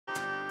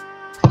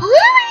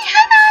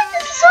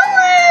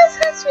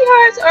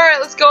Alright,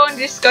 let's go into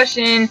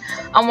discussion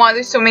on why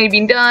there's so many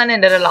being done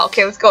and da-da-da.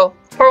 Okay, let's go.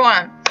 For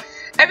one,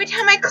 every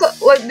time I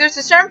click, like, there's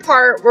a certain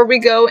part where we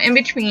go in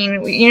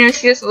between. You know,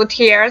 see this little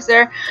tiaras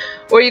there?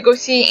 Where you go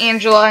see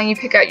Angela and you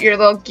pick out your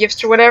little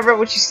gifts or whatever,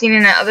 which you've seen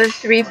in the other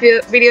 3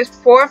 videos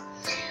before.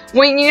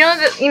 When you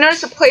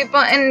notice the play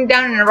button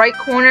down in the right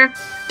corner,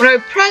 when I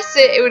would press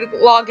it, it would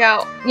log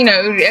out, you know,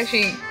 it would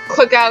actually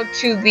click out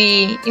to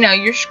the, you know,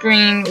 your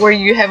screen where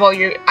you have all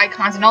your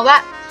icons and all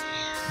that.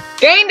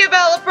 Game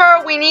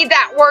developer, we need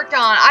that worked on.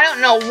 I don't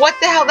know what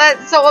the hell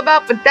that's all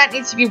about, but that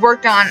needs to be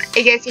worked on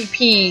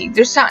ASAP.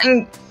 There's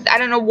something, I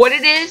don't know what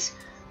it is,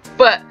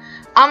 but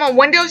I'm a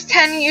Windows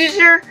 10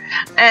 user,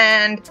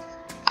 and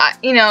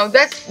you know,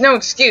 that's no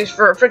excuse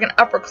for a freaking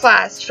upper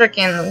class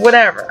freaking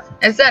whatever.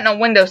 It's not no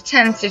Windows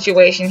 10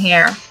 situation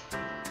here.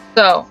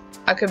 So,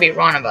 I could be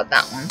wrong about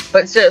that one.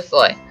 But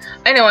seriously.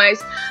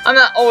 Anyways, I'm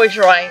not always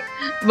right.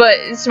 But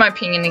it's my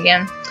opinion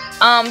again.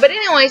 But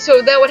anyway,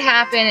 so that would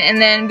happen. And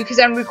then because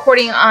I'm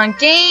recording on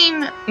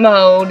game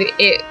mode,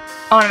 it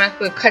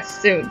automatically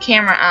cuts the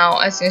camera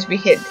out as soon as we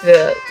hit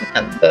the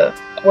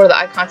where the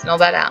icons and all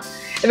that out.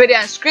 If I do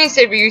on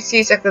screensaver, you see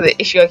exactly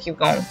the issue I keep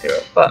going through.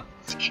 But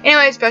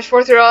anyways, fast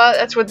forward through all that,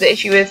 that's what the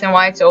issue is and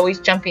why it's always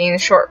jumping in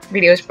short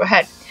videos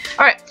ahead.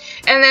 Alright,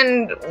 and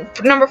then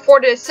number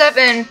 4 to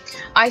 7,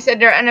 I said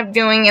they'll end up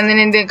doing, and then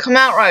it didn't come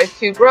out right. I was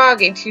too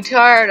groggy, too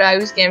tired, I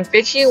was getting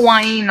bitchy,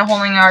 whiny, and the whole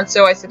nine yards,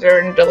 so I said there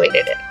and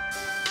deleted it.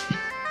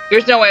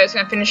 There's no way I was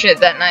going to finish it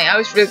that night. I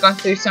was really going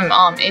through some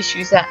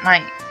issues that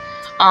night.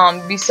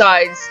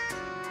 Besides,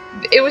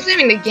 it wasn't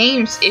even the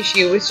game's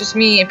issue, it was just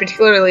me, and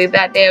particularly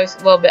that day I was a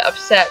little bit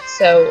upset,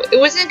 so it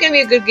wasn't going to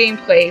be a good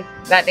gameplay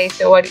that day,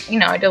 so I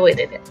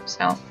deleted it,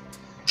 so.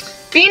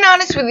 Being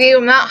honest with you,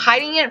 I'm not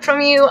hiding it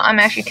from you, I'm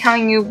actually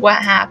telling you what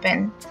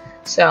happened,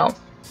 so,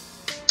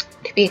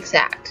 to be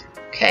exact,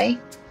 okay?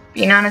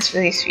 Being honest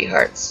with you,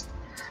 sweethearts.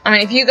 I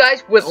mean, if you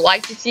guys would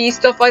like to see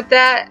stuff like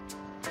that,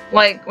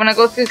 like, when I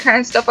go through kind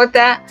of stuff like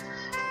that,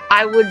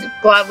 I would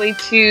gladly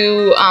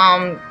to,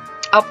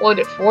 upload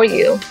it for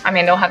you. I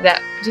mean, I don't have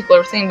that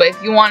particular thing, but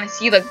if you want to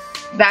see like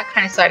that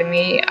kind of side of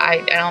me, I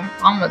don't have a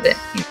problem with it.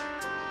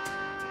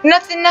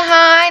 Nothing to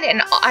hide,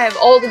 and I have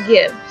all to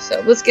give.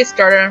 So let's get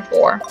started on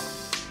 4.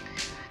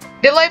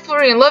 Delightful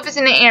reading. Love is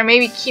in the air.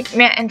 Maybe keep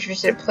Matt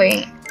interested.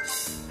 Play.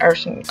 Or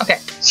something. Okay.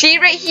 See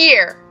right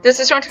here. This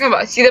is what I'm talking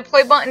about. See the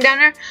play button down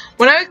there?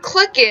 When I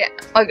click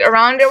it, like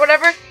around it or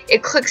whatever,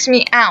 it clicks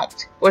me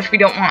out, which we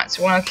don't want.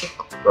 So when I click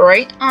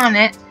right on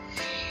it,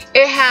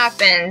 it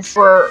happens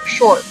for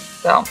short.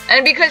 So,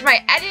 and because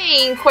my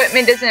editing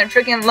equipment doesn't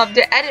freaking love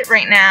to edit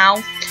right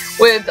now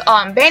with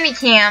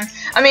Bandicam,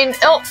 I mean,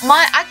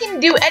 I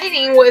can do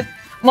editing with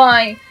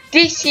my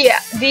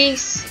DSCF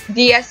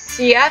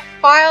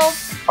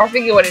files, or I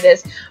forget what it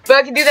is, but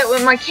I can do that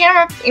with my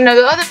camera, you know,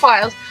 the other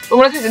files. But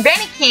when it comes to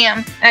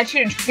Bandicam, and I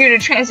do the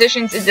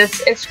transitions,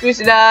 it screws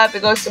it up.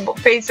 It goes to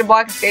fades to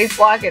black, it stays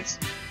black.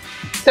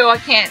 So I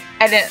can't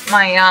edit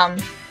my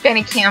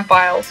Bandicam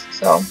files.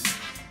 So.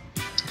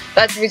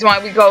 That's the reason why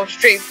we go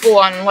straight full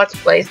on Let's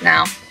Plays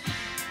now.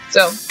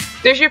 So,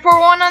 there's your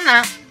 4-1 on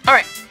that.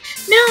 Alright.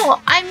 No,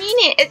 I mean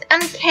it. It's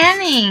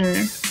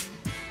uncanny.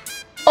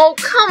 Oh,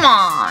 come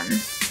on.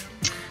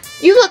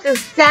 You look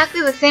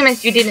exactly the same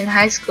as you did in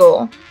high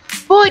school.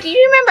 Boy, do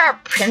you remember our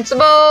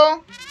principal?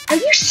 Are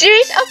you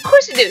serious? Of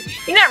course I do.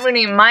 You're not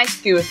ruining my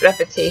school's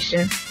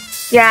reputation.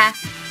 Yeah,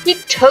 he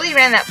totally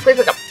ran that place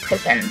like a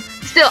prison.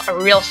 Still a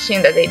real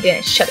shame that they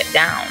didn't shut it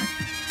down.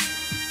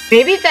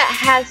 Maybe that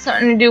has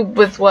something to do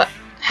with what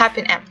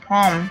happened at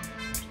prom.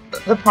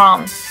 The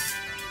prom.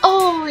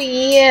 Oh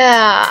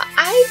yeah,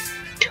 I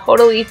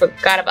totally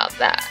forgot about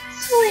that.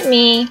 Silly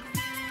me.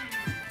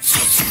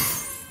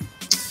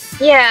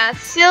 Yeah,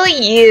 silly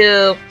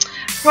you.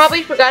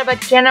 Probably forgot about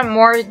Jenna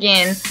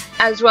Morgan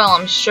as well,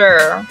 I'm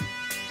sure.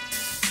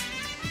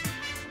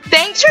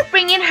 Thanks for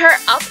bringing her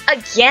up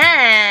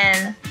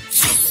again.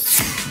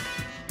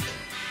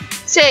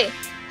 Say,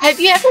 have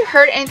you ever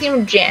heard anything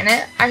from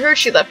Janet? I heard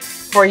she left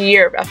for a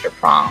year after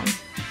prom.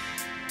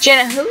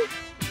 Janet who?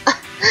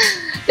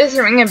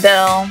 Doesn't ring a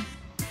bell.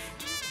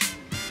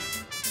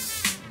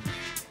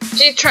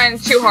 She's trying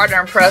too hard to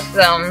impress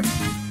them.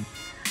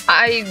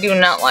 I do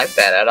not like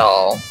that at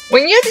all.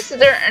 When you have to sit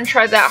there and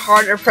try that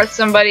hard to impress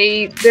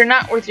somebody, they're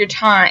not worth your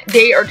time,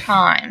 day or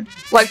time.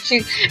 Like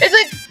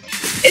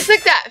it's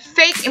like that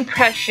fake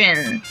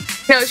impression.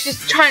 You know, she's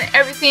trying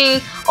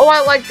everything. Oh,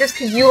 I like this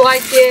because you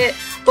like it.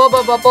 Blah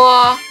blah blah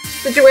blah.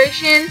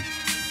 Situation.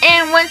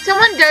 And when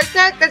someone does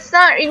that, that's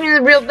not even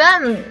the real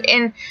them,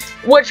 and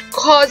which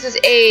causes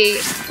a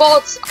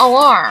false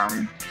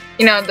alarm.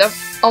 You know, the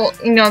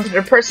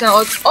person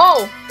looks,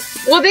 oh,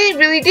 well, they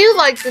really do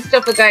like the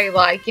stuff that I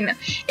like. You know,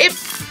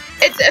 it's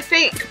a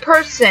fake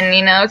person.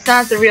 You know, it's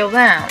not the real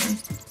them.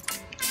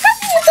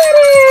 That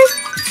is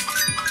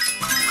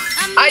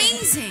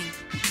amazing.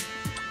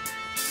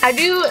 I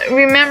do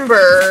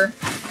remember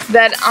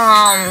that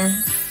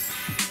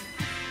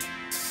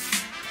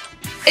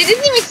it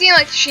doesn't even seem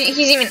like he's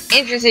even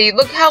interested.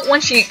 Look how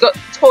when she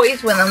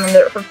toys with him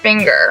under her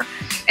finger,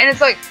 and it's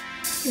like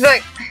he's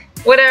like,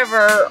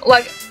 whatever.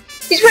 Like,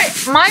 he's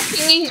probably, my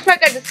opinion, he's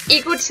probably got this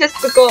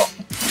egotistical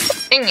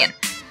opinion.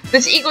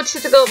 This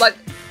egotistical, like,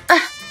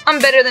 I'm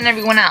better than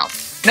everyone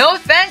else. No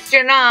offense,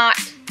 you're not.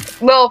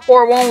 Well,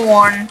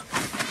 411.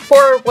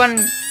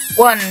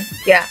 411.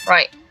 Yeah,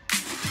 right.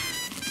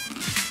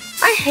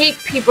 I hate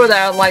people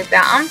that are like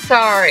that. I'm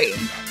sorry.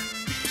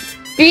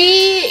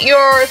 Be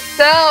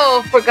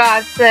yourself, for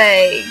God's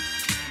sake.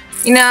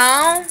 You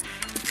know?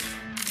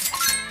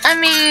 I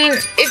mean,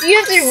 if you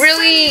have to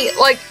really,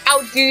 like,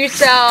 outdo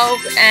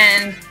yourself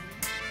and,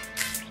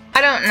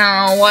 I don't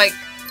know, like,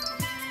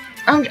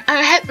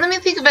 let me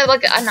think about,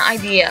 like, an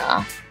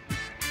idea.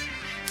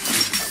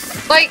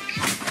 Like,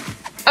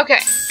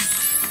 okay,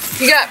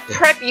 you got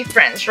preppy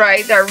friends,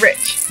 right, that are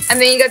rich. And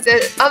then you got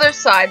the other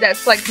side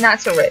that's, like, not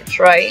so rich,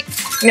 right?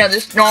 You know,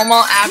 this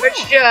normal, average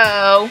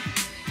Joe.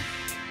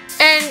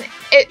 And,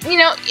 you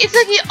know, it's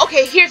like,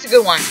 okay, here's a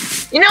good one.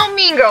 You know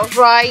Mean Girls,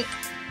 right?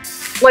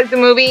 Like the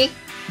movie?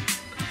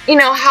 You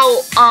know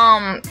how,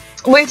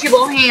 Lindsay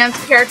Lohan's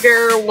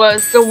character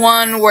was the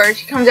one where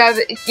she comes out of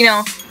the, you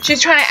know,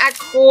 she's trying to act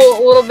cool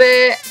a little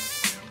bit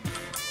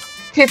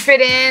to fit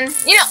in.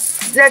 You know,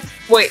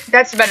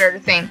 that's the better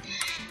thing.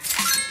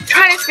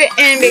 Trying to fit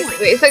in,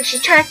 basically. It's like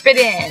she's trying to fit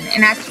in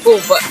and act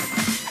cool, but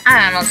I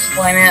don't know how to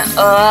explain it.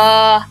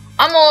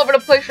 I'm all over the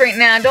place right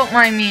now. Don't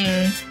mind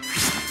me.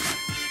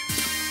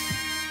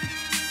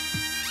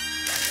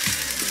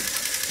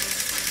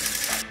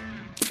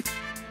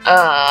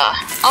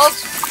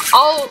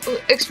 I'll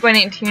explain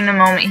it to you in a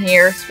moment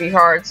here,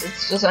 sweethearts.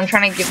 It's just I'm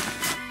trying to get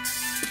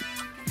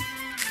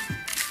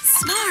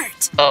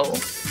smart. Oh,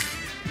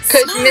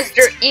 because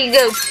Mr.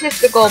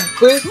 Egotistical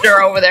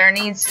Booster over there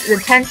needs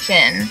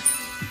attention,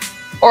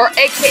 or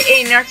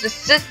AKA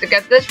narcissistic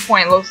at this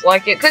point. Looks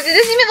like it, because it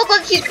doesn't even look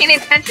like he's paying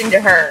attention to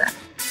her.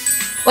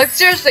 Like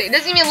seriously, it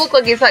doesn't even look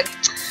like he's like,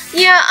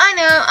 yeah, I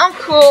know, I'm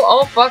cool.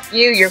 Oh fuck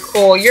you, you're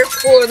cool. You're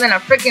cooler than a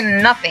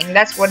freaking nothing.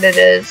 That's what it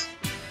is.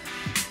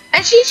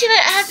 And she shouldn't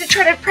have to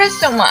try to press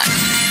so much.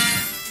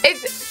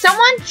 If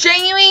someone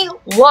genuinely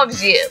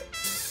loves you,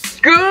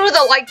 screw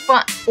the like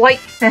button.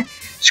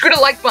 Screw the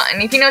like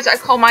button. If you notice, I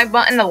call my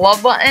button the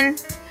love button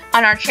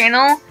on our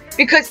channel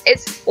because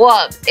it's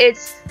love.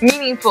 It's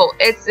meaningful.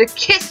 It's a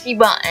kissy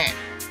button.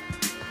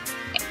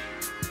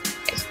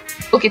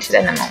 We'll get to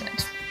that in a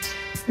moment.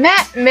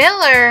 Matt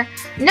Miller?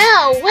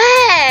 No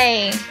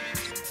way!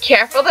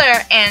 Careful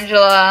there,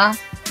 Angela.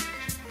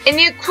 A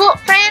new quote,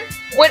 friend?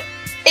 What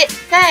it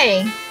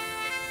say?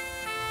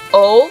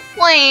 Old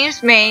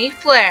flames may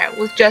flare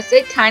with just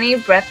a tiny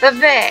breath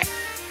of air.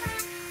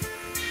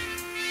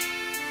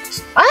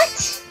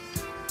 What?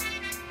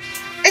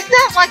 It's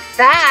not like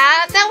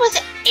that. That was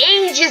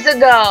ages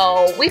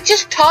ago. We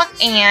just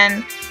talked,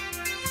 Anne.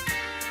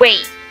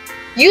 Wait,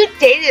 you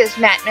dated this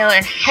Matt Miller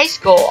in high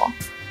school.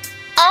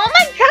 Oh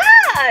my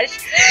gosh!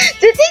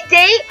 Did they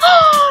date?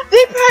 Oh,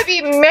 they'd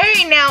probably be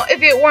married now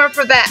if it weren't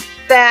for that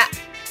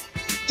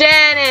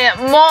Janet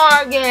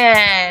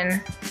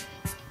Morgan.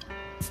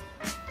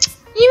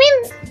 You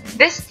mean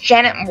this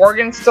Janet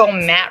Morgan stole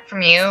Matt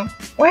from you?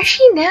 Where's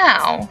she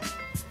now?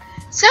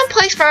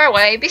 Someplace far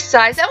away.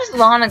 Besides, that was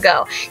long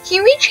ago.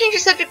 Can we change the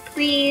subject,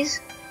 please?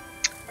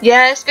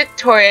 Yes,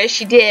 Victoria,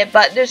 she did,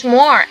 but there's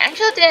more.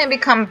 Angela didn't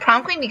become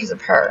prom queen because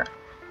of her.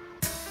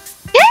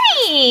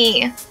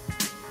 Yay!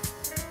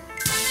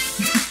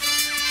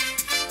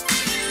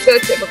 So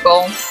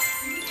typical.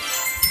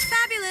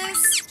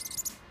 Fabulous.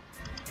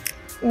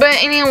 But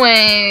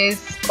anyways,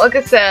 like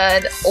I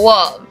said,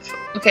 love.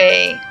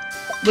 Okay,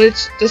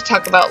 let's just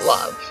talk about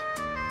love.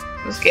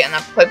 Let's get in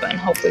that play button.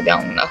 Hopefully,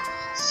 don't know.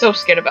 So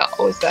scared about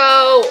always that.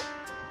 So,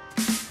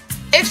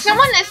 if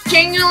someone is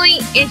genuinely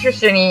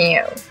interested in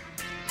you,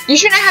 you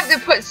shouldn't have to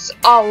put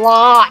a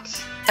lot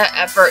of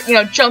effort. You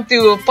know, jump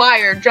through a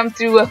fire, jump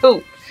through a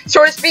hoop,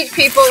 so to speak,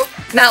 people.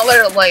 Not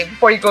literally.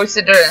 Before you go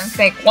sit there and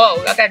think,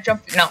 "Whoa, I gotta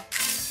jump." No.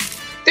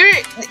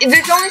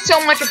 There's only so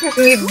much a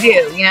person needs to do,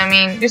 you know what I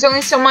mean? There's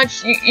only so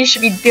much you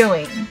should be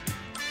doing.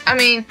 I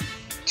mean,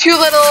 too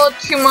little,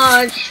 too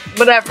much,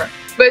 whatever.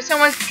 But if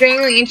someone's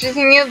genuinely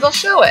interested in you, they'll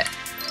show it.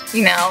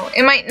 You know,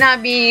 it might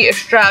not be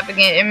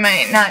extravagant, it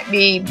might not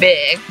be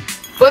big,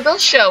 but they'll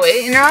show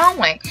it in their own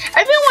way.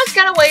 Everyone's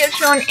got a way of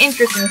showing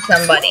interest in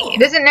somebody.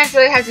 It doesn't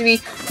necessarily have to be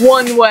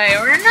one way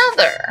or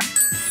another.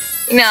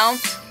 You know?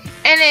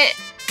 And it's...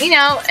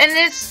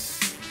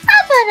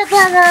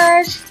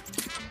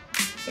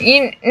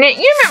 You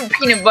remember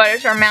Peanut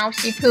Butter's our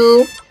mousy poo?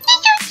 He's so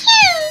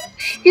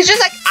cute. He's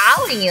just like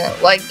Ollie,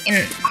 like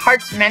in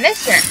Heart's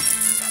Medicine.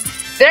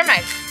 They're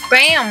my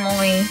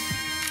family.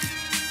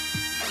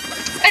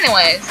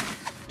 Anyways,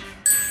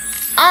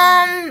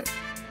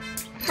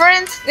 for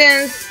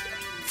instance,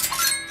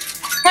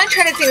 I'm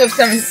trying to think of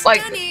some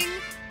like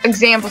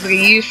examples I could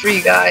use for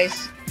you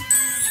guys.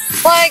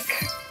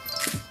 Like,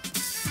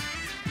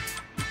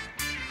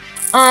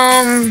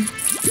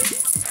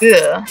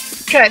 yeah.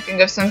 Try to think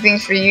of some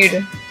things for you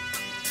to.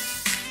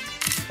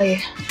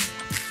 Like,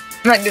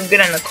 I'm not doing good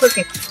on the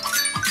cooking.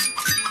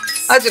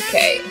 That's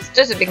okay. It's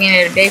just the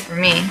beginning of the day for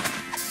me.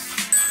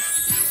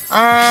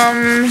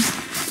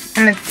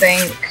 I'm gonna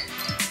think.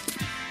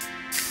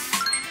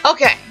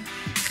 Okay.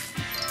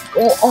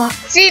 Well,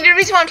 see, the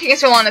reason why I'm taking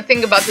so long to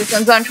think about this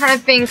is I'm trying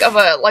to think of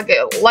a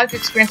life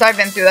experience I've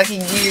been through that I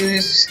can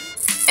use.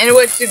 And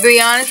which, to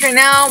be honest, right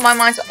now, my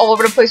mind's all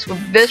over the place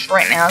with this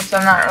right now, so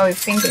I'm not really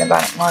thinking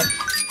about it much.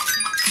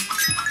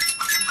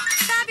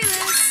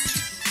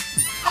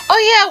 Oh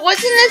yeah,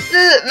 wasn't this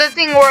the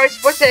thing where I was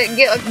supposed to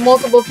get like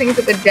multiple things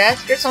at the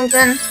desk or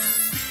something?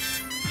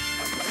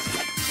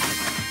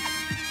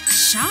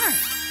 Sharp.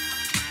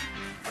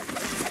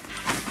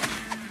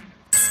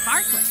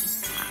 Sparkly.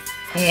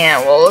 Yeah,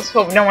 well, let's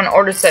hope no one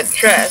orders that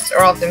dress, or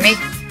I'll have to make...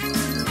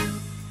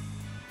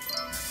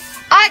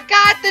 I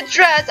got the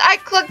dress! I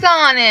clicked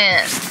on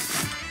it!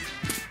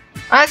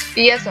 That's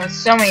BS on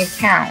so many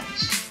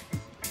counts.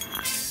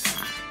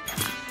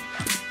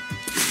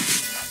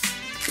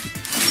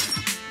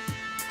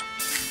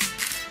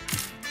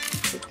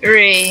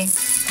 Three. 1,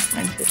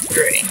 2,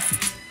 3.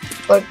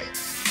 Look.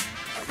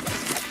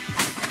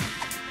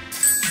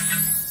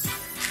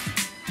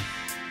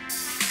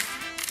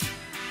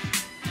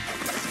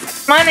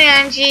 Come on,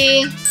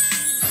 Angie.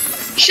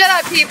 Shut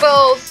up,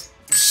 peoples.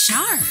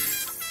 Sharp.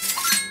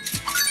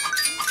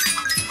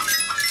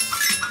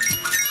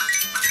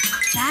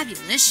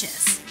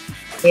 Fabulicious.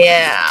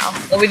 Yeah.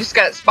 Well, we just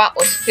got it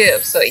spotless too,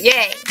 so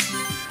yay.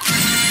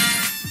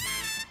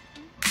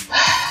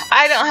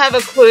 I don't have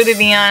a clue, to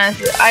be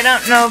honest. I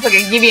don't know if I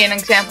could give you an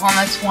example on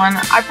this one.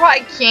 I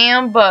probably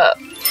can, but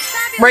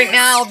right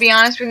now, I'll be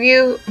honest with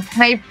you,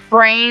 my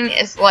brain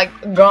is like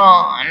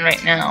gone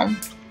right now.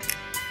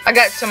 I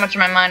got so much in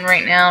my mind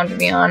right now, to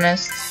be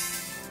honest.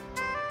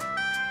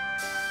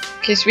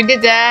 Okay, so we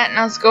did that.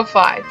 Now let's go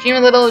 5. Dream a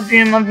little,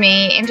 dream of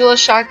me. Angela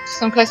shocked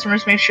some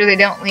customers, make sure they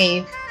don't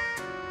leave.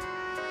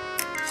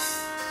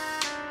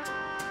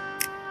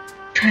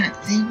 I'm trying to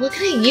think, what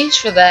can I use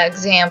for that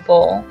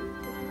example?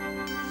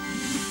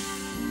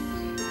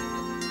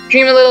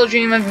 Dream a little,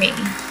 dream of me.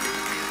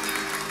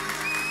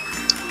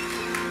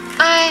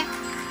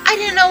 I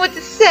didn't know what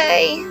to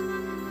say.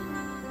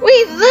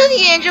 We love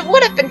you, Angel.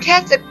 What a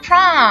fantastic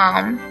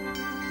prom.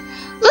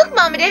 Look,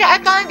 Mom and Dad, I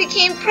finally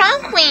became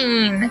prom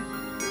queen.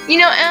 You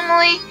know,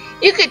 Emily,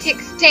 you could take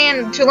a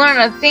stand to learn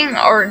a thing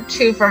or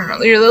two from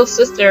your little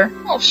sister.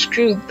 Oh,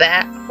 screw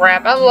that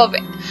crap. I love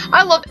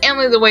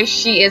Emily the way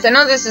she is. I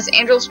know this is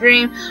Angel's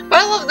dream, but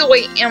I love the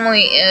way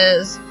Emily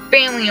is.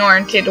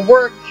 Family-oriented,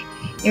 work,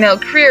 you know,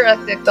 career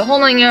ethic, the whole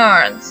 9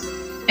 yards.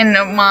 And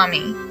no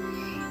mommy.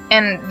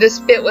 And this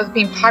bit with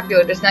being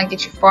popular does not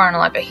get you far in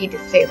life. I hate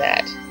to say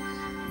that.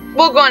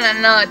 We'll go on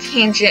another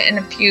tangent in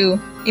a few,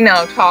 you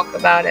know, talk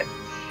about it.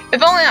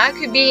 If only I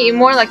could be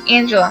more like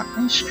Angela.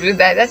 Oh, screw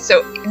that. This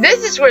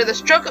is where the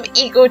stroke of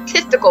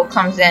egotistical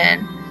comes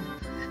in.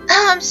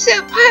 Oh, I'm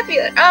so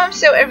popular. Oh, I'm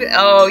so everything.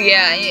 Oh,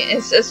 yeah.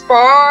 It's as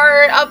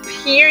far up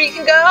here you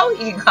can go.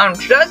 You can come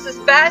just as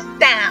fast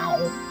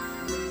down.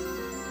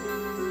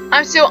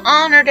 I'm so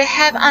honored to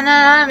have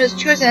Anonymous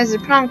chosen as the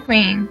prom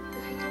queen.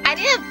 I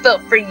didn't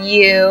vote for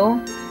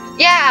you.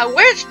 Yeah,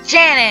 where's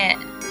Janet?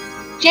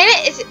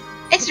 Janet,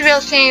 it's a real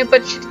shame,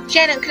 but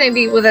Janet couldn't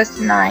be with us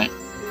tonight.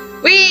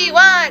 We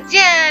want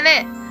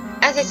Janet!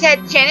 As I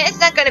said, Janet is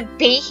not gonna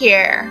be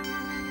here.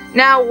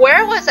 Now,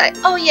 where was I?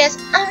 Oh yes,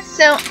 I'm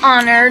so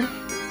honored.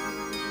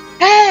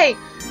 Hey!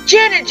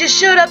 Janet just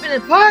showed up in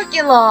the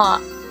parking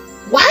lot!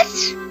 What?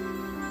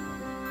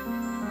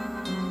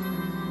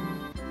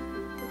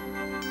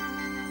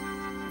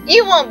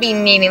 You won't be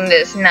needing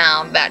this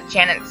now that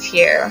Janet's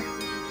here.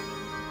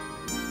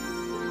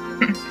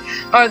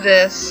 Or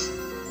this.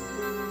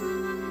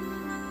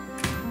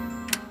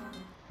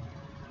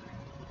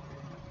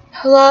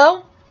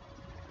 Hello?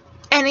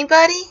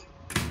 Anybody?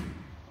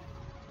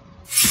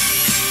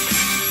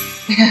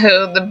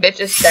 The bitch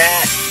is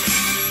sad.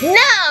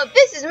 No,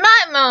 this is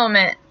my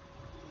moment.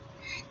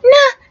 No.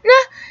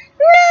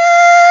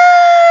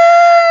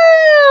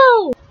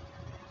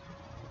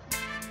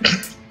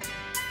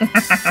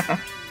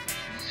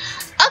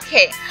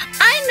 Okay,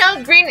 I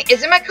know green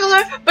isn't my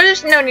color, but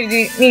there's no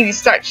need to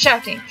start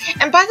shouting.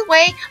 And by the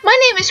way, my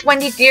name is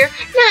Wendy, dear,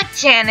 not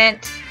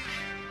Janet.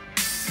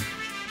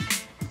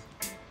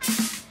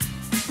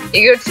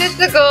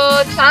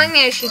 Egotistical, telling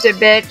me she's a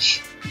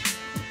bitch.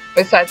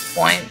 Besides the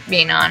point,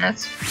 being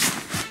honest.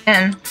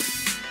 And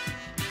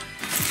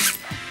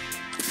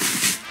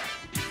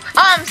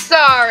I'm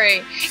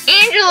sorry.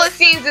 Angela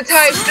seems the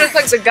type just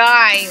like the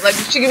guy. Like,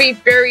 she can be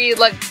very,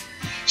 like,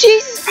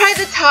 she's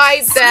probably the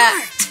type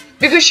that,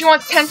 because she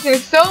wants attention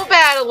so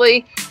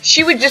badly,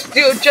 she would just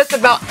do just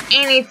about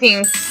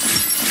anything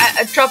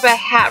at a drop of a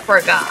hat for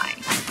a guy.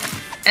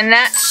 And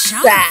that's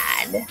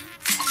sad.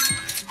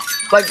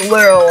 Like,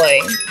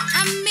 literally.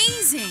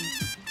 Amazing.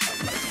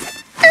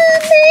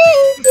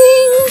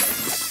 Amazing.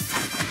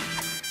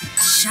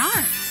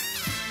 Sharp.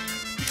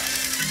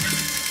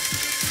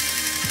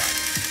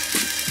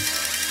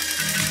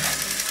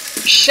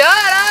 Shut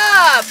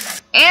up!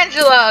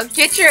 Angela,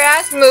 get your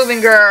ass moving,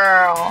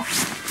 girl.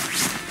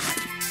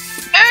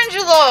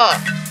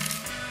 Angela!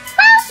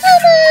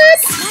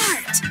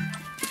 Smart.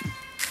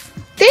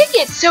 They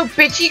get so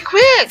bitchy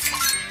quick.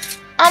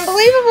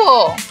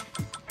 Unbelievable.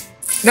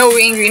 No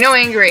angry, no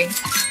angry.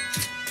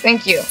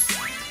 Thank you.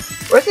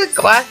 Where's the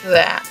glasses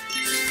at?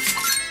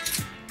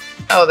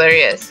 Oh, there he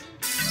is.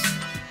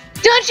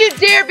 Don't you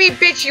dare be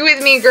bitchy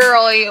with me,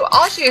 girlie.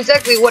 I'll show you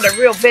exactly what a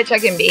real bitch I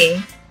can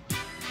be.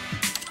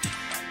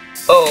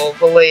 Oh,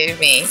 believe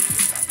me.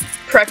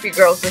 Preppy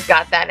girls just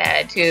got that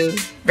attitude.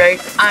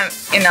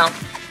 You know,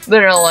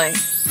 literally.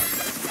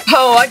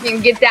 Oh, I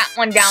can get that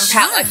one down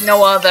pat like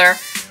no other.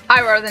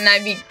 I'd rather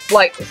not be,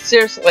 like,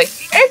 seriously.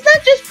 And it's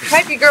not just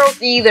preppy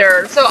girls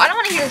either. So I don't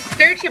want to hear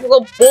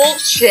stereotypical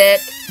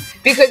bullshit.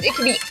 Because it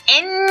can be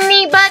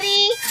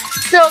anybody.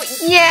 So,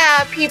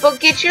 yeah, people,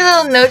 get your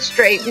little notes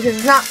straight. Because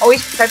it's not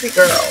always preppy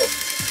girls.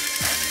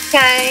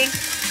 Okay?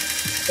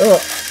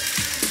 Ugh.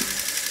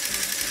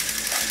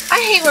 I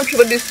hate when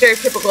people do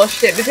stereotypical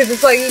shit. Because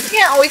it's like, you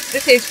can't always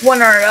just say it's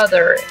one or the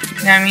other.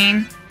 You know what I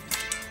mean?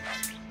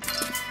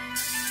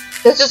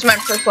 That's just my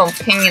personal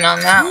opinion on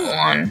that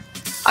one.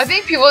 I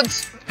think people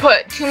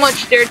put too much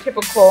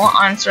stereotypical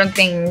on certain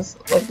things.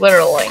 Like,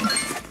 literally.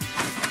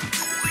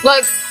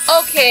 Like,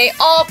 okay,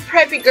 all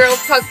preppy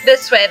girls talk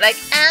this way. Like,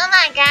 oh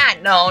my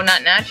god. No,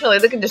 not naturally.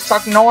 They can just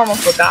talk normal,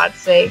 for God's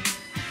sake.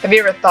 Have you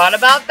ever thought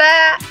about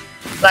that?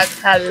 Like,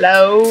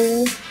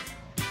 hello?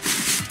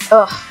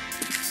 Ugh.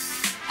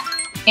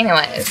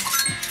 Anyways.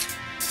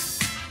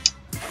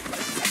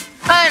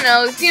 I don't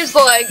know. It seems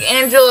like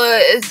Angela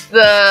is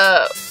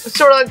the,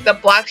 sort of like the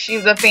black sheep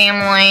of the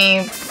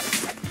family.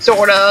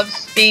 Sort of.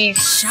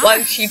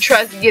 Like, she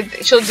tries to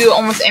get, she'll do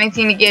almost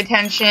anything to get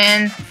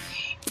attention.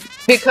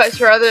 Because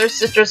her other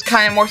sister's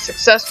kind of more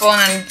successful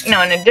and, you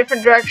know, in a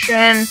different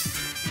direction.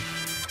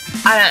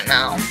 I don't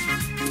know.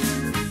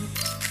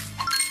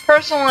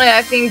 Personally,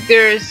 I think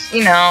there's,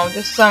 you know,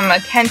 just some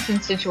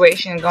attention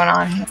situation going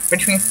on here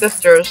between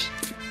sisters.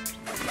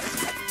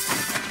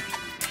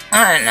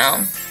 I don't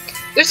know.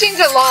 There seems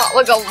a lot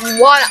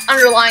of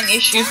underlying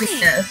issues in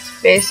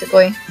this,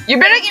 basically. You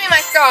better give me my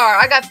star.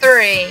 I got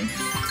 3.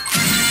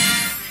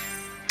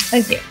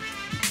 Thank you.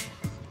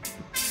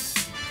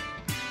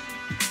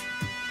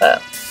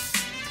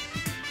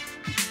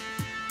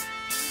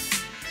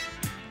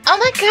 Oh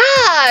my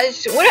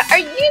gosh! What are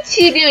you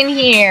two doing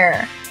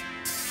here?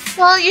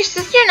 Well, your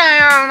sister and I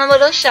are on a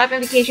little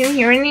shopping vacation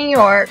here in New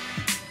York.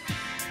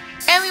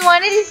 And we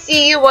wanted to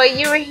see you while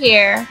you were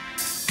here.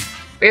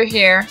 We're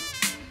here.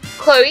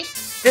 Chloe,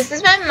 this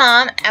is my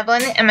mom,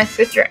 Evelyn, and my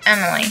sister,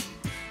 Emily.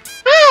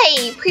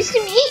 Hi! Pleased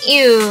to meet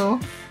you.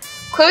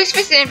 Chloe's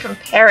visiting from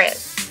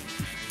Paris.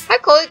 Hi,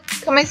 Chloe.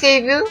 Comment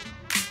avez-vous?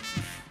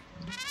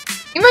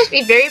 You must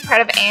be very proud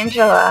of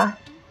Angela.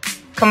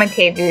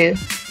 Comment-vous?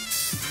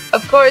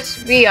 Of course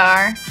we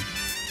are.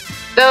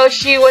 Though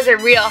she was a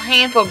real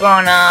handful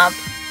growing up.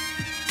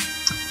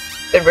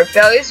 The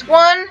rebellious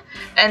one,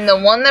 and the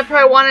one that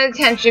probably wanted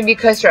attention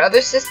because her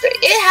other sister.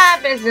 It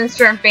happens in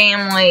certain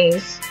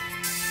families.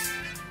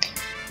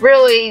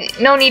 Really,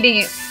 no need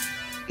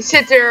to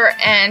sit there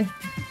and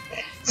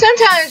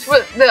sometimes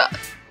with the,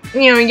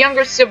 you know,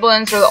 younger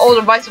siblings or the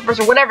older vice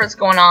versa, whatever's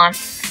going on,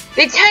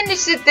 they tend to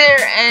sit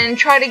there and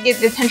try to get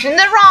the attention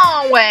the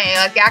wrong way,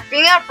 like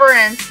acting up, for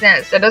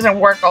instance. That doesn't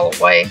work all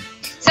the way.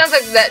 Sounds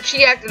like that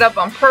she acted up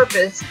on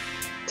purpose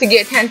to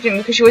get attention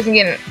because she wasn't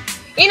getting,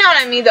 you know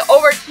what I mean, the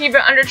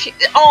overachievement,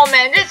 underachiever. Oh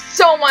man, there's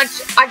so much.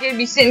 I could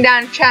be sitting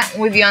down and chatting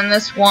with you on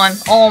this one.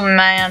 Oh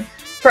man,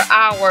 for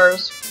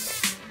hours.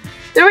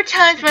 There were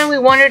times when we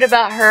wondered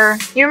about her.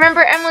 You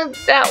remember, Emily,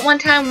 that one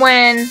time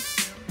when...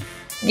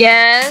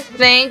 Yes,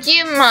 thank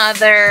you,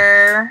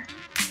 Mother.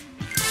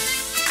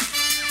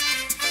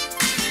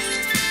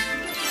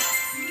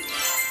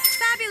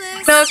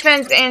 Fabulous. No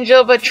offense,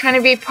 Angel, but trying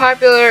to be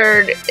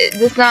popular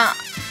does not,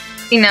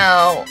 you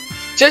know,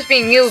 just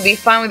being you would be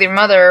fine with your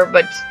mother,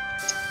 but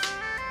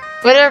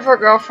whatever,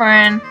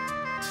 girlfriend.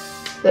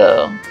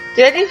 So,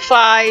 did I do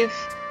 5?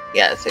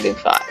 Yes, I did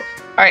 5.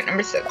 Alright,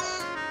 number 6.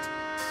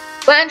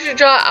 Let Angela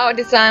draw out a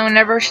design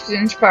whenever she's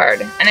inspired,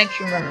 and I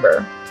can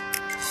remember.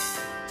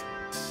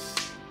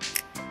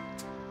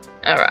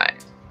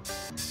 Alright.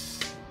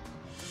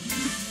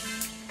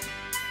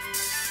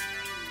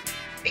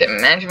 Okay,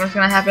 imagine what's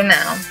gonna happen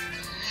now.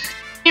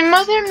 Your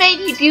mother made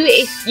you do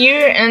a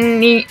year in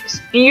New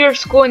York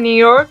school in New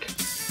York?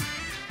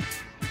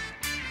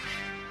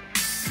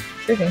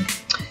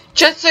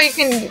 Just so you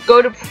can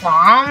go to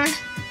prom?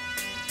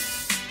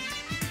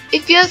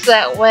 It feels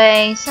that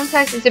way.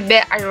 Sometimes it's a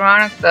bit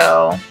ironic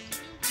though.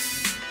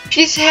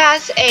 She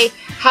has a,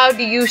 how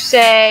do you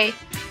say,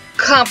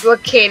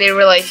 complicated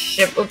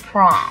relationship with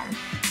Prom.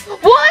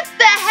 What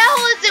the hell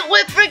is it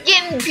with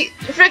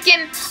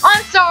freaking,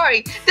 I'm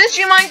sorry, this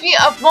reminds me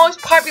of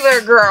Most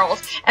Popular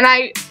Girls, and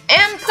I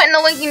am putting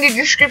a link in the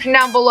description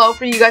down below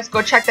for you guys to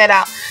go check that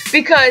out,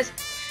 because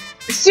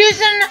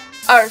Suzanne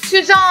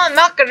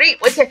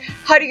Marguerite would say,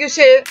 how do you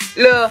say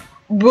le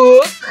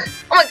book?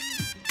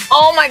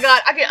 Oh my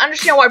god, I can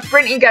understand why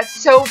Brittany got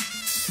so,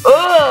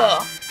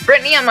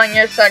 Brittany, I'm on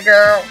your side,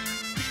 girl.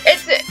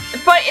 It's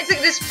like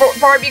this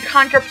Barbie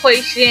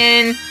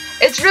contemplation.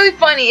 It's really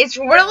funny. It's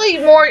really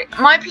more, in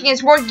my opinion,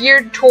 it's more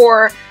geared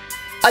toward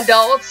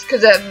adults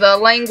because of the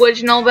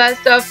language and all that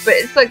stuff, but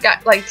it's like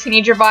got like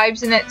teenager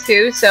vibes in it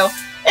too, so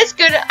it's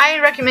good. I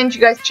recommend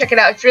you guys check it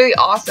out. It's really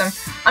awesome.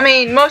 I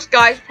mean, most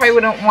guys probably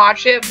wouldn't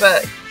watch it,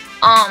 but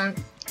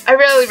I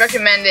really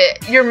recommend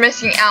it. You're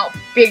missing out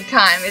big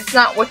time. It's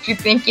not what you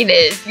think it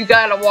is. You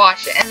gotta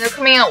watch it. And they're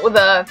coming out with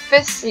a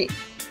 5th season.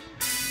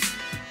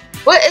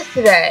 What is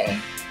today?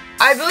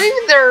 I believe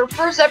their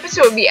first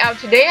episode would be out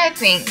today, I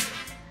think.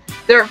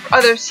 Their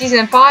other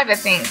season 5, I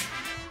think.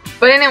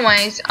 But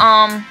anyways,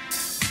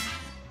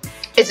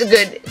 it's a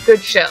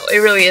good show. It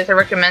really is. I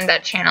recommend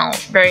that channel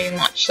very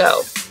much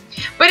so.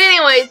 But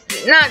anyways,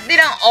 they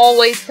don't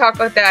always talk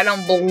like that. I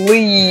don't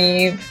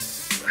believe.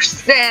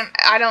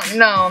 I don't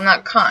know. I'm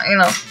not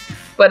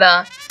but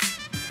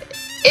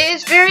it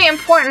is very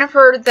important of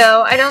her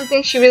though. I don't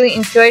think she really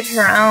enjoyed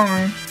her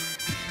own.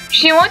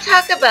 She won't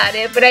talk about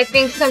it, but I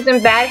think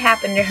something bad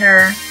happened to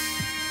her.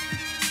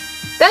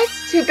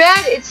 That's too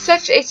bad. It's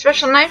such a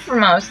special night for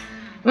most.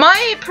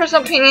 My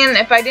personal opinion,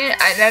 if I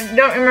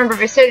don't remember if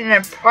I said it in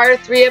the prior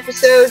 3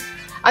 episodes,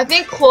 I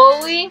think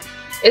Chloe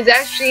is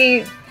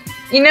actually,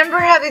 you remember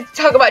how they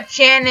talk about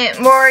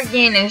Janet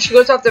Morgan and she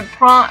goes off to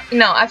prom,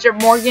 after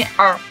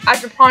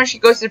prom she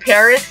goes to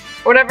Paris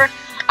or whatever.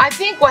 I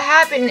think what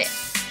happened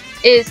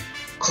is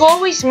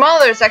Chloe's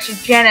mother is actually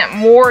Janet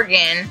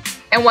Morgan,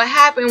 and what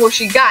happened was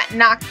she got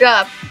knocked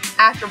up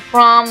after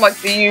prom, like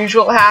the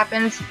usual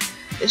happens.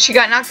 She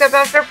got knocked up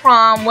after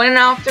prom, went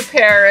off to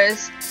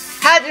Paris,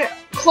 had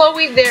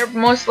Chloe there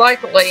most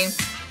likely,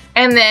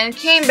 and then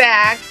came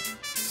back,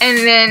 and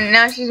then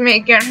now she's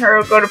making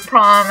her go to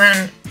prom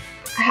and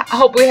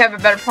hopefully have a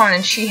better prom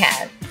than she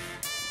had.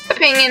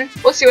 Opinion.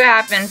 We'll see what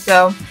happens.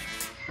 So,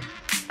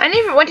 I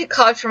never went to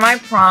college for my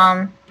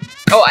prom.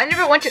 Oh, I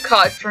never went to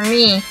college for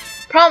me.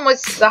 Prom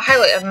was the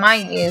highlight of my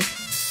youth.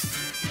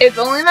 If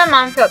only my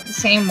mom felt the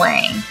same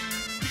way.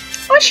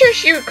 I'm sure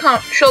she'll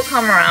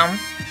come around.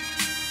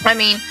 I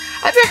mean,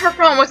 I bet her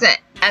prom wasn't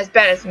as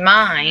bad as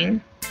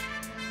mine.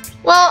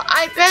 Well,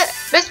 I bet.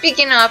 Best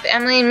speaking of,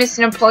 Emily and Miss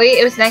Napoli,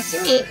 it was nice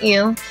to meet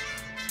you.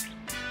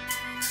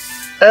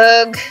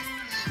 Ugh.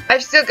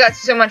 I've still got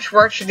so much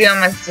work to do on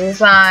my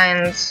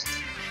designs.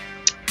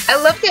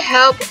 I'd love to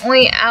help,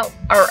 only out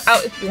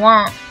if you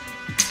want.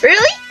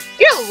 Really?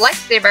 You're a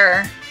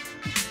lifesaver.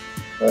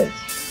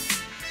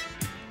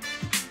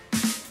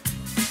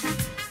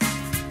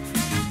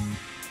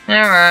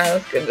 Alright,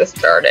 let's get this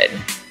started.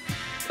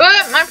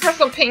 But my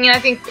personal opinion, I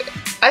think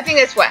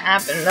that's what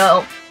happened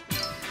though.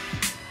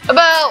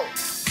 About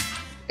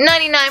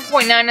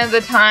 99.9% of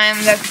the time,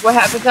 that's what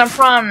happens on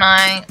prom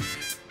night.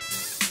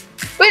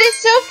 But it's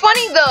so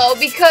funny though,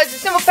 because the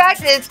simple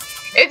fact is,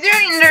 if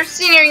they're in their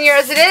senior year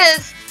as it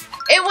is,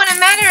 it wouldn't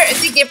matter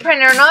if they get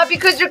pregnant or not,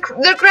 because they're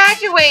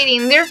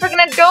graduating. They're freaking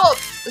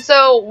adults.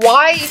 So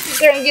why sit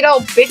there and get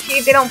all bitchy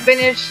if they don't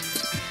finish?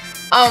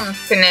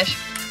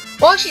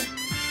 Well,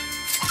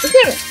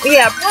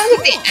 yeah, probably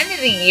at the end of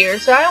the year,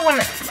 so I don't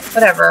want to,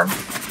 whatever.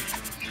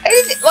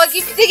 Like,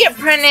 if they get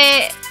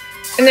pregnant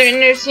and they're in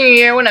their senior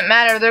year, it wouldn't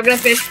matter. They're going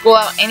to finish school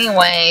out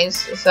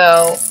anyways,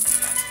 so,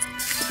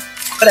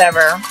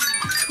 whatever.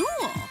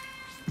 Cool.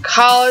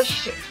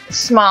 College,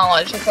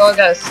 smallage, that's all I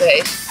gotta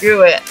say.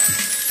 Screw it.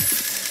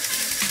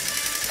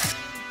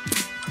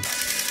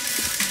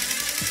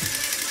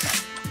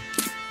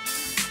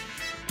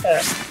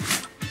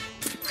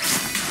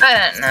 I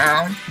don't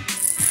know.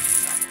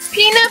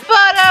 Peanut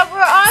butter,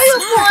 where are you,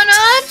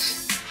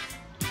 Peanuts?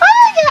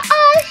 Oh, yeah,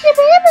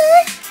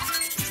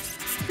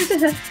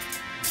 baby.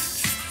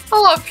 I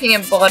love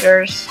peanut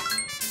butters.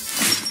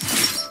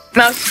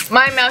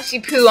 My mousy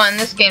poo on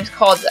this game is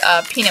called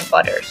peanut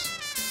butters.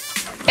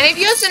 And if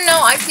you also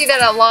know, I see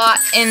that a lot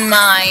in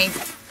my,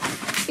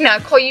 I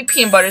call you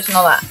peanut butters and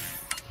all that.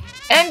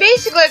 And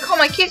basically, I call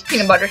my kids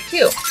peanut butters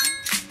too.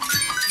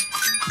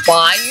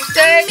 Why, you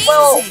say? Amazing.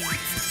 Well,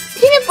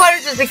 peanut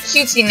butters is a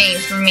cutesy name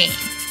for me.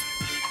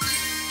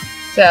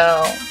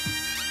 So,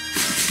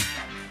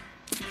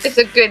 it's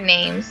a good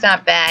name. It's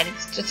not bad.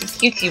 It's just a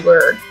cutesy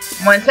word.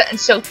 When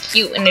something's so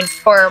cute and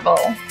adorable.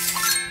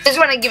 I just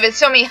want to give it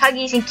so many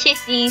huggies and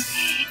kisses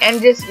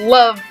and just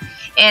love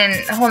and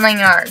the whole 9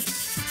 yards.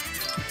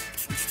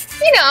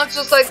 It's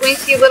just like when you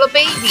see a little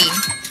baby.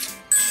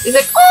 It's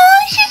like,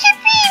 oh, she's a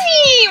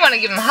baby! You want to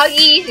give them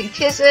huggies and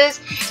kisses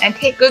and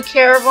take good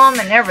care of them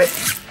and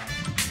everything.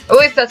 At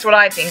least that's what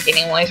I think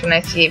anyways when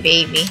I see a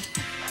baby.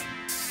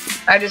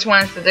 I just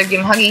want to give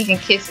them huggies and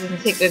kisses and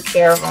take good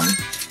care of them.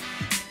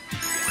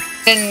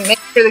 And make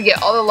sure they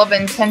get all the love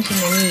and attention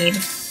they need.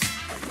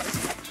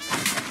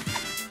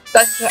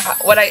 That's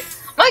what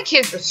my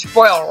kids are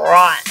spoiled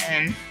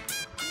rotten.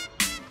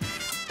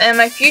 And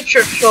my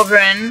future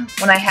children,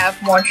 when I have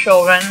more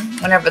children,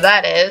 whenever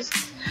that is,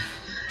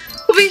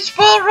 will be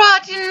spoiled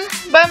rotten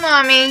by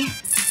mommy.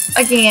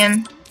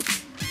 Again.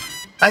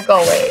 Like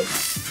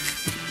always.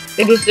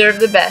 They deserve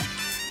the best.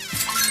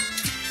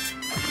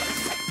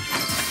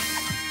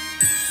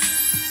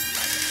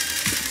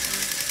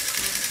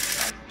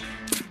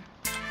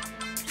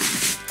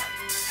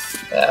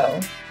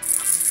 So.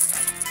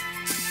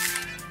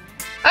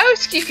 Oh,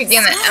 keep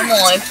forgetting that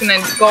Emily's gonna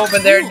go over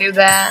there and do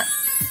that.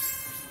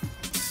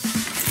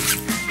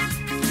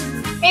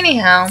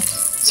 Anyhow,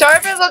 sorry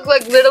if I look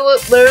like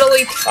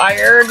literally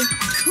tired,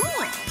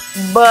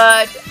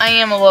 but I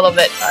am a little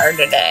bit tired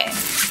today.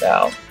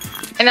 So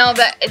I know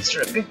that it's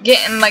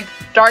getting like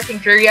dark and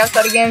dreary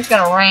outside again. It's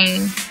gonna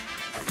rain,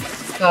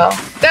 so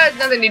that has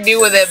nothing to do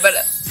with it. But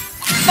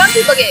some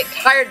people get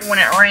tired when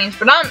it rains,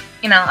 but I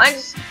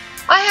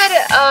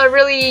had a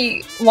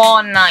really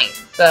long night,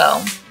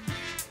 so.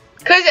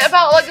 Cause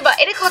about 8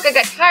 o'clock I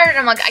got tired and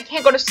I'm like, I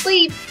can't go to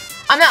sleep.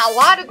 I'm not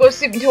allowed to go to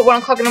sleep until 1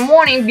 o'clock in the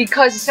morning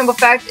because the simple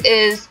fact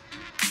is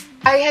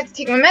I have to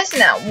take my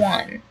medicine at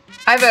 1.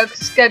 I have a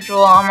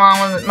schedule I'm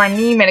on with my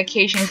knee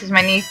medication because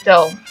my knee's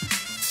still,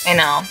 you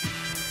know.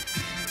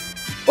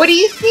 What do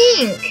you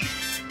think?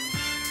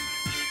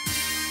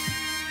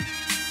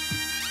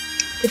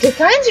 The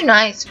designs are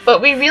nice, but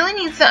we really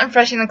need something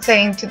fresh and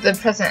exciting to the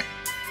present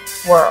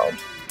world.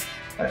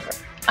 Whatever.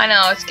 I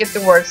know, I skipped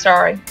the word,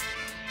 sorry.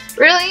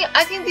 Really?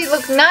 I think they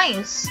look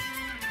nice.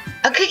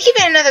 I could give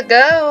it another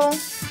go.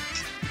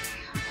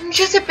 I'm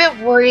just a bit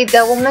worried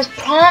that we'll miss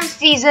prom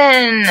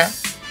season.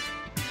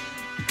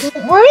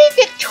 Don't worry,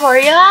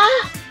 Victoria.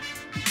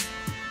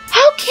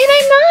 How can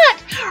I not?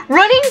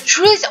 Running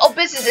Truly's old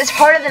business is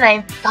harder than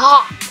I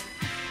thought.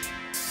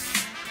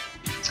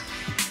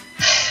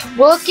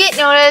 We'll get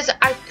noticed,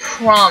 I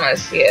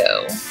promise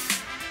you.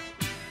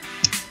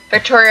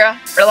 Victoria,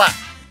 relax.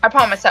 I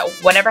promise that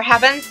whatever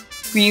happens,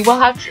 we will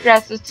have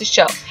dresses to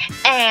show.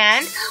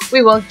 And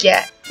we will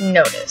get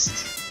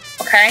noticed.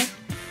 Okay?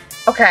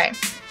 Okay.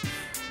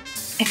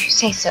 If you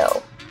say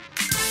so.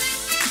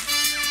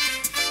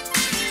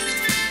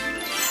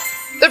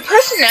 The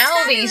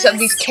personalities of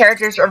these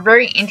characters are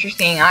very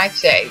interesting, I'd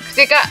say. Because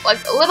they got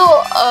like a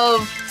little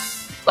of,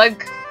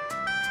 like,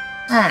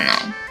 I don't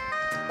know.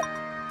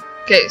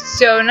 Okay,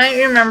 so now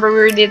you remember we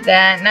already did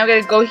that. Now we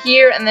gotta go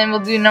here and then we'll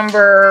do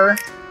number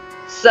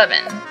 7.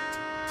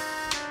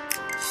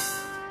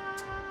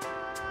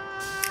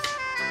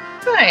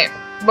 Alright,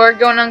 we're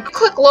going on.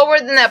 Click lower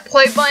than that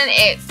play button,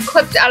 it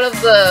clips out of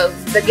the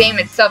game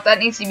itself. That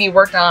needs to be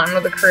worked on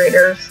with the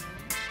creators.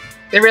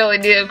 They really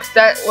do, because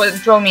that would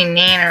drove me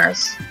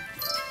nanners.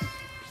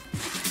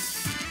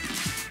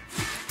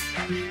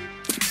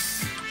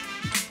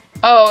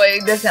 Oh,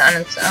 it does it on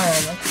its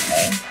own,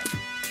 okay.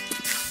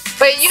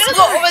 But you're gonna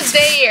go over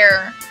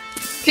there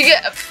to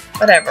get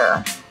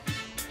whatever.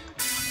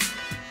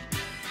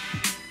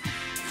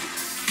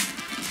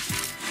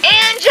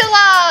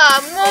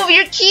 Angela, move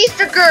your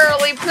keister,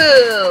 girly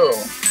poo.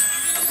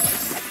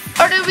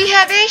 Or do we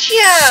have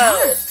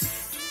issues?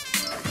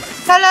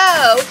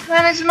 Hello,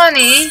 time is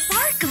money.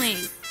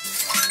 Sparkling.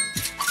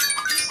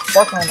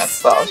 Sparkling,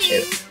 that's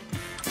bullshit.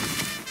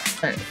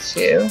 1,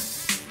 2.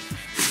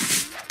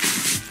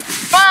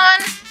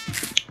 Fun.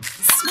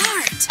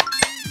 Smart.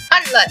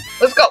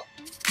 Let's go.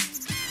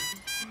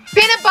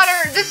 Peanut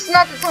butter, this is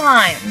not the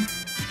time.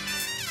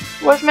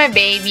 Where's my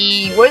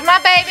baby? Where's my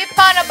baby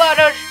peanut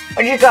butter?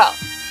 Where'd you go?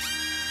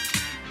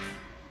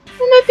 Where's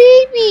my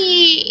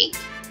baby?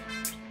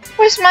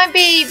 Where's my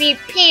baby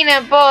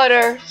peanut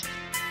butter?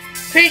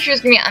 Pretty sure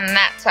it's gonna be on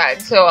that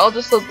side, so I'll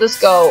just let this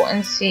go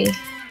and see.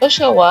 It'll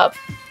show up.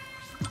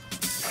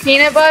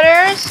 Peanut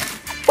butters?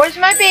 Where's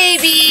my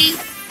baby?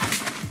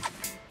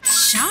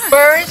 Sharp.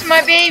 Where's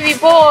my baby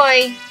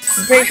boy?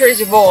 I'm pretty sure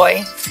he's a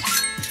boy.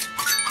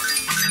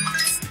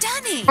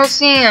 Stunning. I'll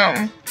see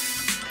him.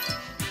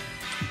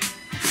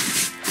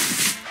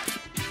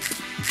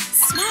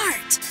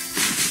 Smart.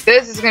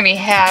 This is gonna be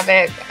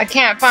havoc. I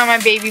can't find my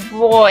baby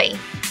boy.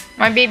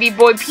 My baby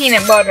boy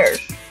peanut butters.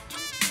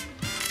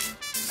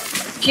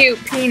 Cute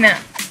peanut.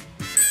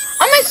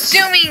 I'm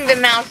assuming the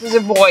mouse is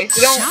a boy,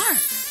 so don't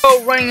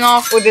go running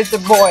off with it's a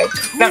boy.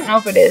 I don't know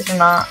if it is or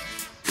not.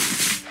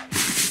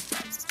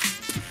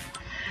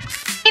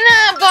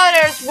 Peanut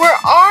butters, where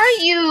are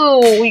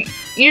you?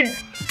 You're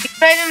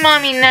driving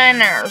mommy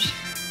nanners.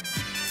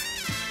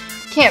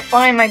 Can't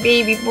find my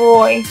baby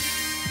boy.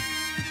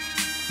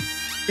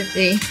 Let's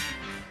see.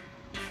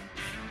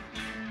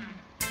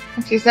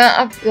 He's not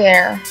up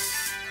there.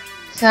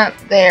 It's not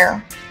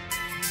there.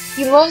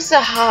 He loves to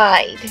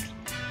hide.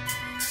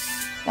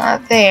 It's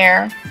not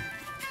there.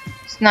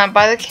 It's not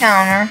by the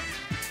counter.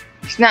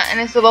 It's not in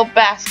his little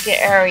basket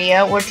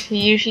area, which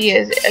he usually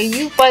is. Are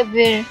you by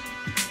the...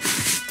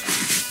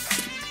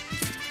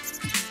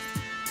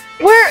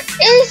 Where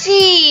is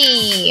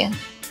he?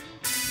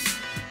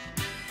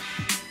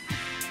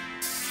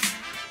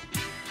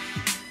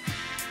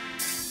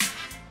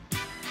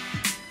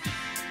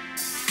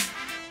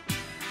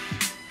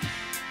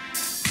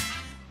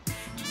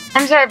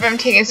 I'm sorry if I'm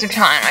taking some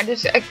time. I don't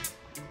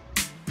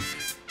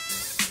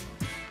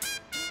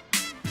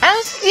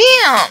see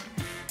him.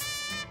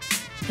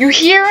 You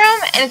hear him,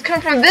 and it's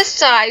coming from this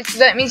side, so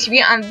that means he'd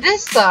be on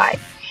this side.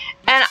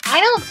 And I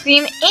don't see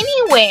him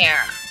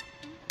anywhere.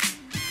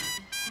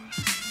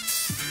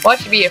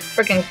 Watch it be a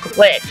freaking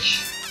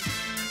glitch.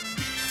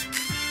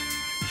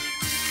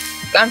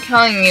 I'm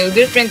telling you,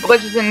 there's been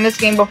glitches in this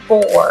game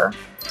before.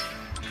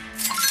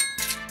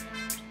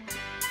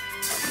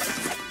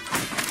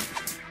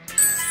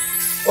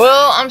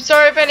 Well, I'm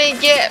sorry if I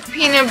didn't get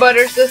peanut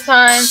butters this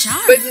time,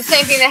 Sharp. but it's the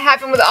same thing that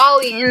happened with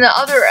Ollie in the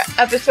other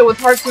episode with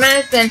Heart's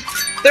Medicine.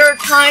 There are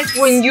times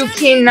when you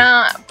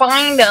cannot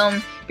find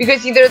them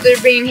because either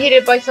they're being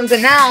hit by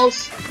something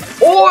else,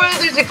 or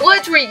there's a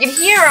glitch where you can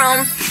hear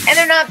them and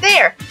they're not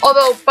there.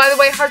 Although, by the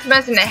way, Heart's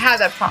Medicine, they have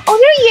that problem. Oh,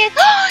 there he is!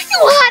 You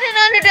hiding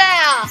under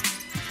there!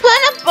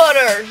 Peanut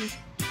butters!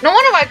 No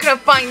wonder why I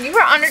couldn't find you. You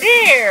were under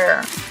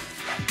there.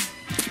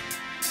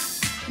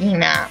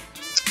 Nina.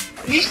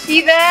 Did you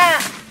see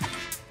that?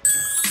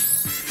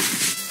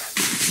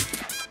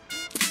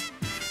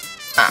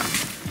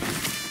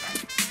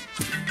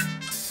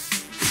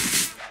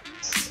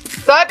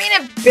 Stop being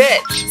a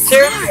bitch.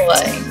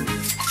 Seriously.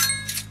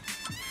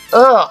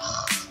 Ugh.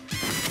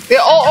 They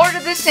all order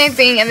the same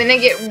thing and then they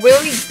get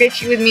really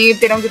bitchy with me if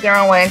they don't get their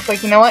own way. It's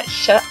like, you know what?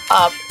 Shut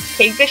up.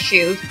 Take the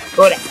shoes.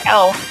 Go to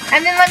hell.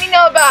 And then let me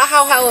know about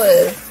how hell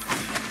is.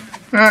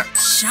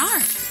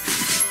 Sharp.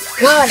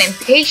 God,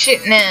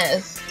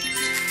 impatientness.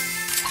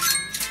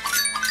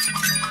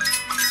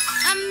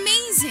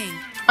 Amazing.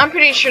 I'm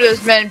pretty sure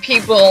there's been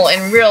people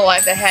in real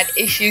life that had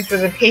issues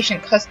with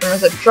impatient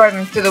customers that drive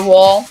them through the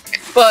wall.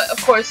 But,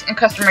 of course, in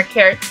customer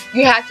care,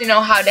 you have to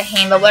know how to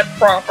handle it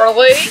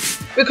properly,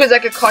 because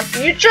that could cost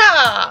you your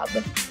job.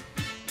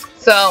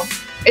 So,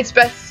 it's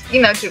best,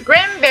 you know, to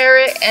grin,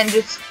 bear it, and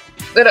just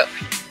let it.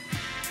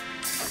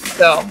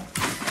 So,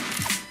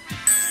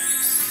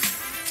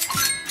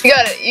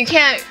 you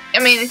can't, I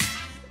mean,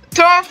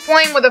 throw a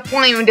flame with a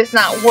flame does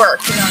not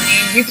work, you know what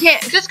I mean? You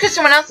can't, just because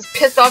someone else is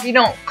pissed off, you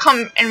don't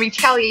come and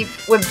retaliate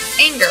with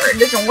anger. It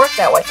doesn't work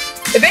that way.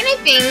 If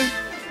anything,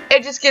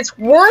 it just gets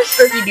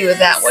worse if you do it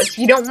that way.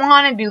 So you don't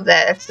want to do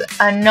that. It's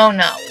a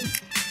no-no.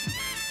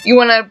 You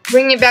want to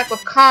bring it back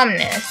with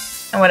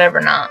calmness and whatever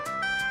not.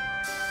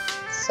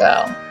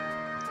 So,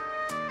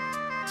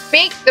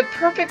 make the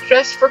perfect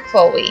dress for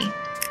Chloe.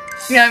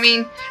 You know what I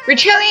mean?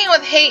 Retaliating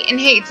with hate and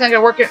hate's not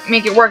gonna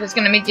make it work. It's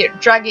gonna make it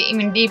drag it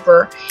even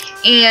deeper.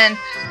 And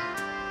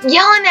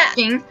yelling at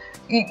him,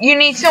 you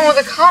need someone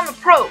with a calm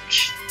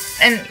approach.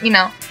 And you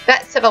know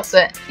that settles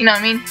it. You know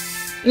what I mean?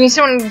 You need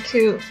someone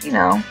to, you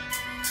know.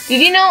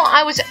 Did you know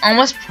I was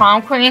almost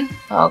prom queen?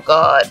 Oh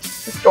god,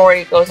 the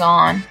story goes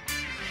on.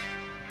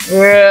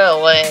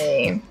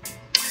 Really?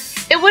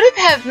 It would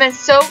have been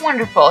so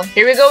wonderful.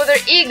 Here we go with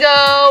her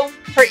ego.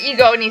 Her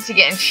ego needs to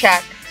get in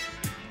check.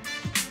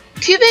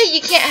 Too bad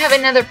you can't have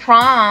another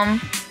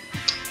prom.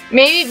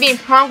 Maybe being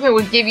prom queen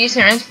would give you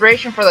some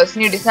inspiration for those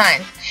new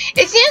designs.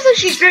 It seems like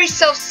she's very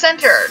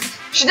self-centered.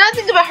 She's not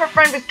thinking about her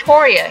friend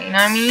Victoria, you know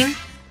what I mean?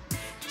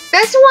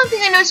 That's the one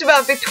thing I noticed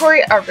about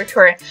Victoria.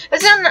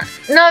 That's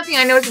another thing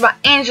I noticed about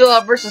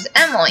Angela versus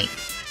Emily.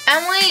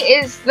 Emily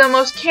is the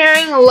most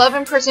caring,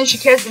 loving person. She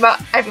cares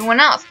about everyone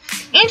else.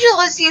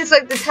 Angela seems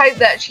like the type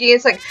that she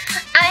is like,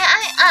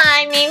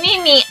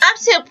 me. I'm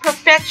so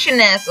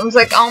perfectionist. I was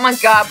like, oh my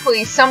god,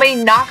 please, somebody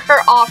knock her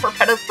off her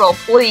pedestal,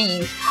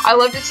 please. I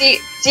love to see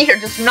her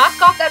just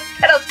knock off that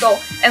pedestal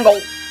and go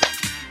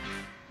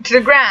to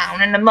the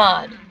ground in the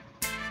mud.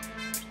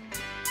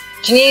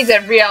 She needs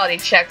a reality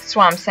check, that's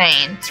what I'm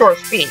saying, so to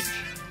speak.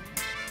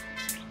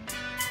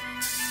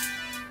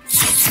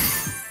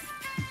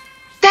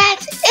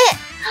 That's it!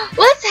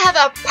 Let's have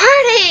a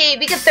party!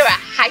 Because they're a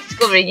high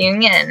school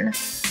reunion.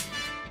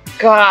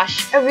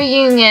 Gosh, a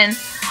reunion.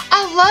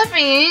 I love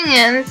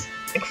reunions.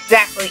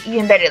 Exactly,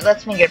 even better,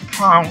 let's make it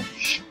prom.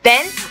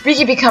 Then, we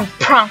can become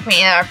prom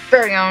queen at our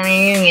very own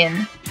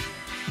reunion.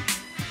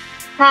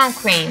 Prom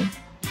queen.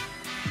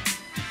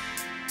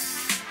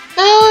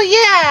 Oh,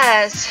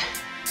 yes!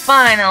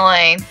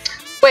 Finally.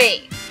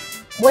 Wait,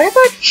 what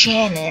about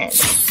Janet?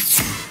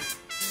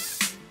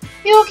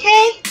 You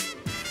okay?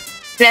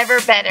 Never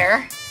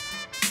better.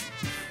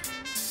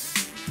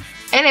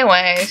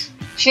 Anyways,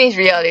 she needs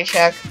reality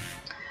check.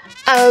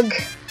 Ugh,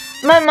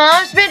 my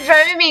mom's been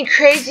driving me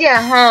crazy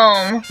at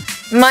home.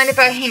 Mind if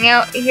I hang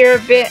out here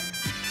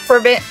for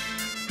a bit?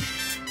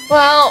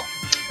 Well,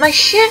 my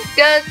shift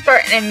does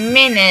start in a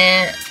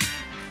minute.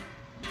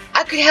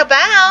 I could help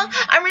out.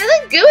 I'm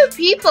really good with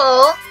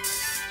people.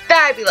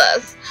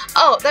 Fabulous.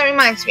 Oh, that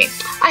reminds me.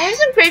 I have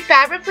some great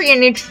fabric for your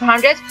new prom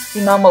dress.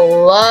 Your mom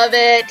will love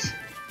it.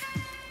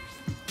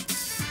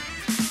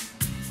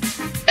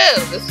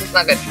 Oh, this is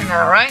not gonna turn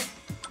out right.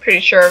 Pretty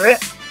sure of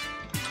it.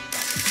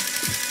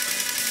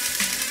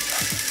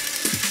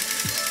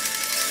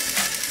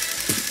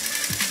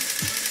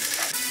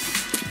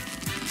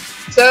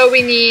 So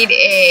we need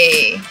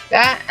a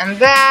that and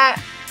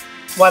that.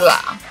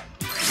 Voila.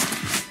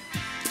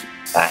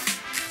 That.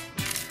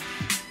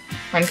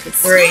 1, 2,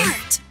 3.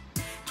 Smart.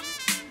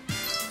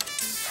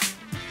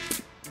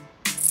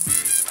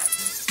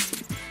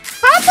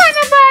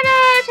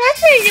 I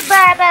see you,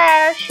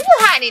 Baba. She's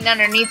hiding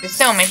underneath the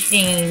sewing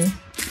machine.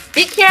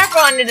 Be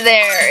careful under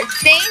there.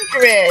 It's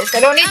dangerous. I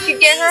don't need to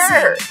get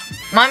hurt.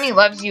 Mommy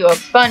loves you a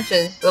bunch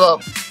of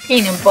little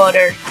peanut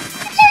butter.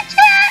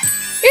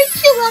 You're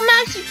cute little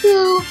mousy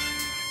poo.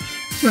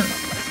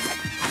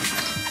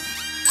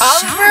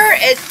 Oliver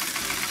is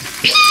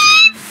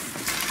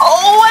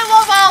Oh, I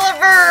love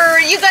Oliver!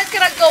 You guys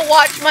gotta go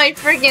watch my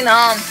freaking,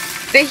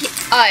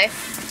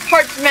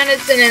 Heart's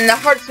Medicine and the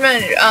Heart's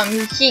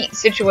Heat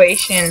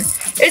situation.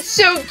 It's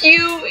so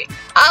cute.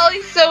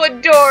 Ollie's so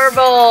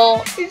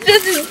adorable. He's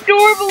just an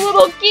adorable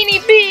little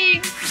guinea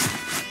pig.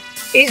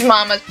 He's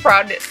Mama's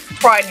pride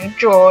and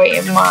joy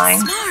of mine.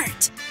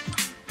 Smart.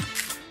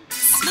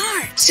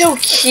 Smart. So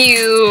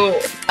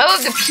cute. I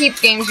love the Peep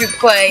games you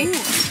play. Ooh.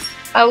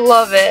 I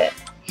love it.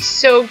 He's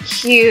so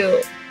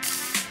cute.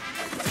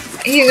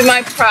 He's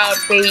my proud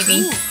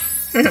baby.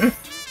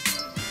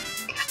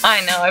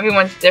 I know,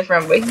 everyone's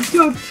different, but he's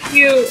so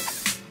cute.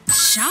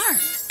 Sharp.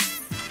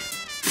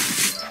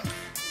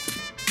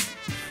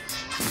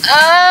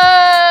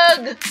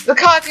 Ugh! The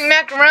coffee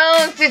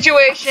macaron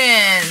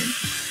situation!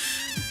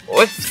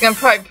 Which is gonna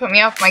probably put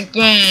me off my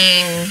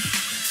game.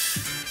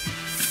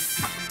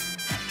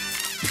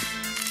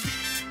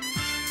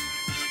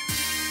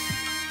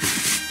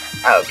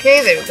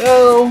 Okay, there we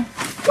go.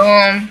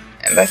 Boom.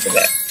 And back to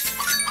there.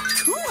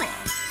 Cool.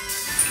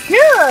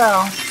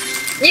 Cool.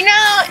 You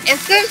know,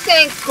 instead of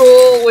saying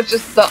cool, which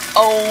is the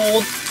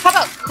old, how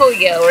about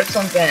coolio or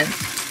something?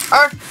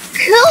 Or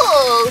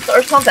cools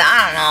or something, I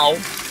don't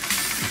know.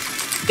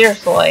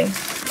 Seriously.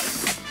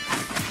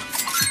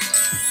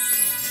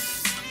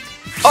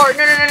 Or,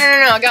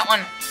 no, I got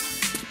one.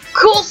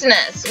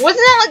 Coolsness. Wasn't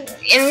that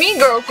like, in Mean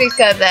Girls they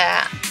said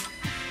that?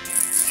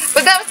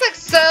 But that was like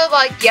so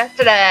like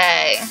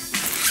yesterday.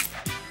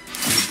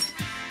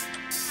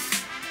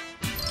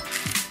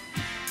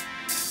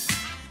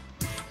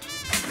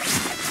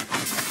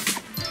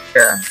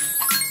 Sure.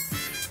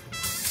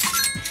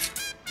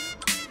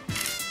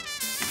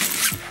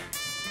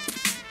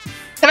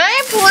 Can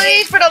I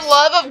please, for the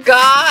love of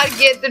God,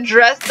 get the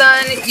dress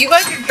done? You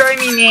guys are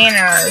driving me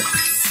nanas.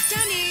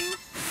 Stunning.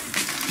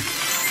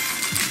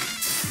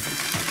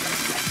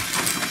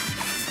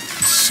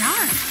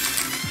 Sharp.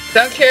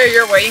 Don't care,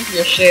 you're waiting for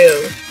your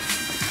shoe.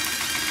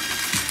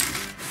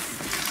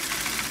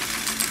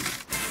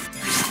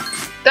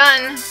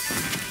 Done.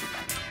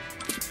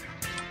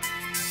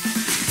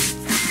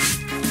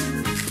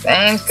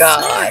 Thank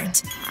God.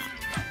 Smart.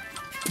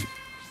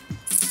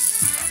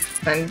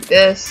 And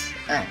this,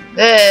 and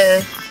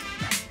this.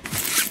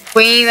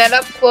 Clean that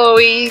up,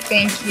 Chloe.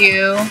 Thank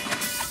you.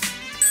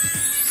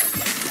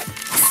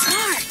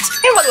 Smart.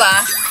 And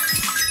voila.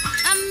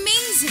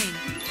 Amazing.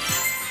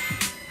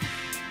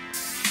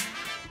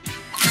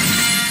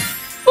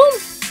 Boom.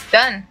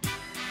 Done.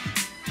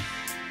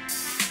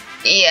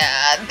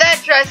 Yeah,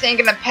 that dress ain't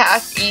gonna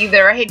pass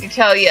either. I hate to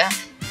tell you.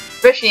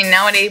 Especially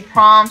nowadays,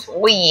 proms,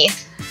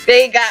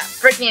 they got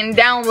freaking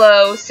down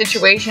low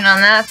situation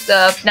on that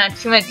stuff. Not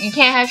too much. You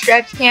can't have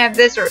straps, you can't have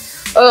this, or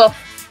ugh.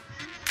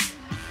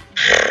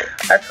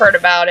 I've heard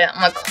about it.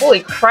 I'm like, holy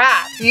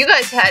crap. You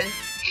guys had.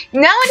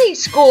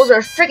 Nowadays, schools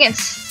are freaking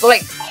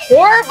like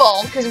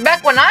horrible. Because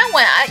back when I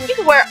went, you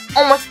could wear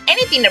almost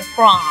anything to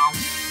prom,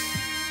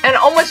 and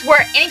almost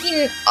wear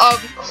anything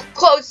of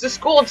clothes to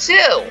school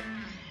too.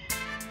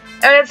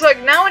 And it's like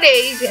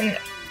nowadays, and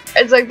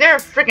it's like they're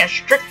freaking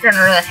stricter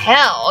than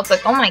hell. It's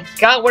like, oh my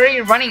God, what are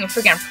you running? A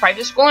freaking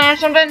private schooling or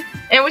something?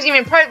 And it wasn't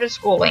even private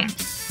schooling.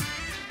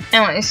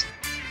 Anyways.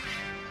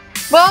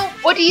 Well,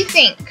 what do you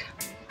think?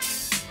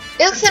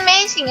 It looks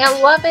amazing. I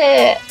love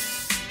it.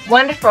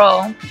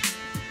 Wonderful.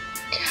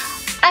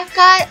 I've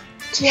got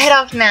to head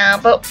off now,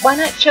 but why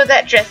not show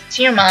that dress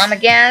to your mom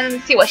again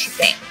and see what she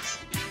thinks?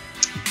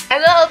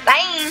 Hello,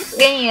 thanks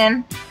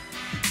again.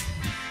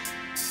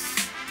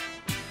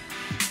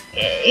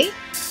 Okay.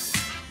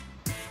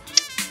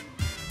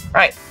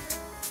 Right.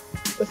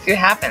 Let's see what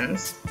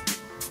happens.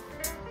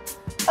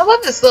 I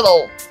love this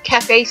little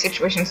cafe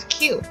situation. It's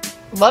cute.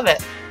 Love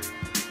it.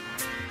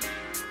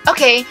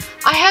 Okay,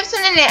 I have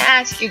something to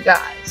ask you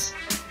guys.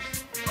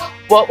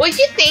 What would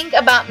you think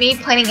about me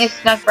planning a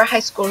snug for high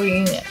school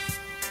reunion?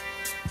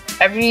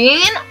 A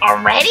reunion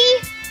already?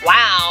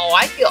 Wow,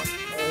 I feel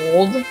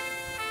old.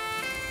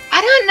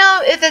 I don't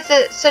know if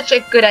that's such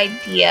a good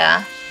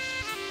idea.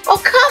 Oh,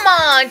 come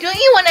on! Don't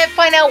you want to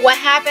find out what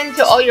happened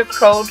to all your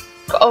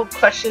old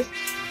crushes?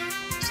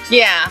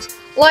 Yeah,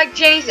 like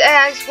James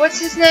X, what's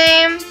his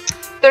name?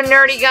 The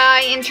nerdy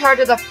guy in charge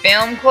of the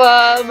film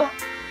club.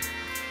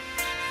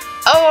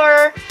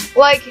 Or,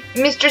 like,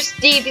 Mr.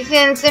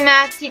 Stevenson's the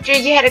math teacher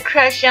you had a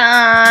crush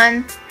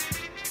on.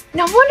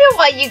 No wonder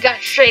why you got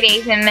straight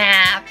A's in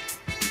math.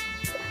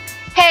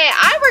 Hey,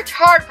 I worked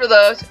hard for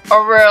those.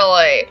 Oh,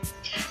 really?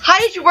 How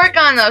did you work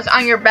on those?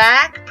 On your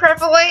back,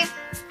 preferably?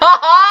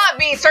 Haha,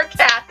 being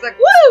sarcastic.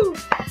 Woo!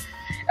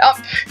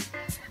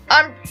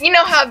 You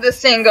know how this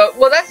saying goes.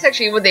 Well, that's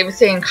actually what they would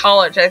say in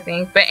college, I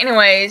think. But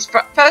anyways,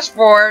 fast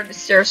forward,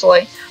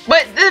 seriously.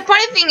 But the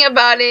funny thing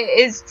about it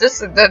is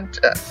just the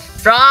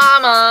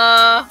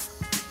drama.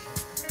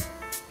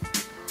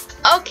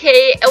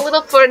 Okay, a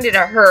little flirting did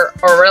hurt.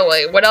 Or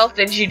really, what else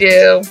did you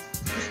do?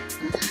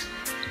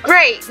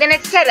 Great, then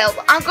it's settled.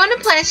 I'm going to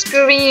plan a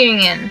school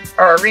reunion.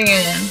 Or a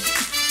reunion.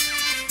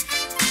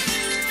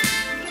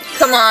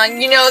 Come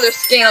on, you know there's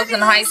scandals in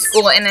high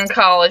school and in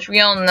college. We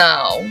all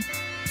know.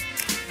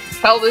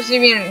 Hell,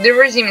 there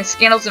was even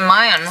scandals in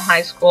my own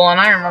high school, and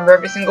I remember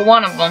every single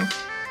one of them.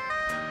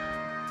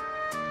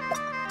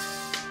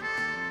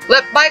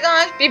 Let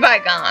bygones be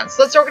bygones.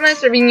 Let's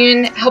organize a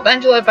reunion, help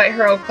Angela invite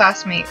her old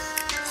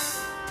classmates.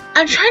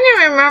 I'm trying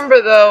to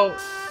remember, though,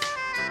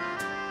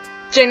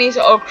 Jenny's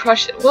old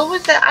crush. What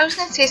was that? I was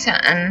gonna say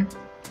something.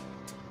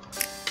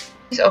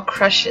 Jenny's old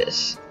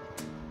crushes.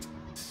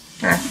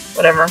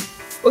 Whatever.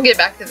 We'll get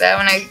back to that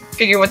when I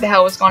figure what the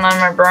hell was going on in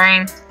my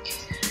brain.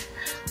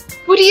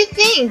 What do you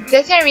think?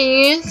 Doesn't a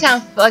reunion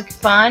sound like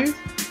fun?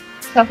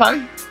 Sound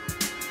fun?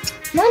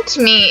 Not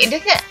to me. It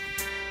doesn't.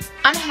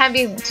 I'm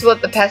happy to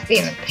let the past be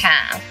in the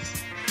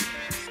past.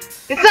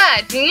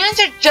 Besides, reunions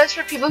are just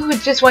for people who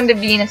just want to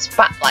be in a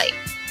spotlight.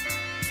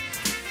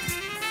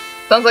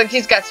 Sounds like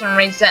he's got some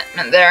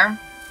resentment there.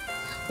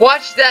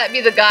 Watch that be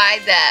the guy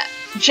that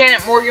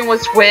Janet Morgan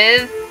was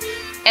with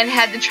and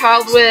had the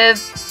child with.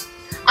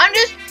 I'm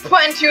just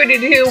putting two to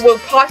two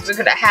what possibly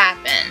could have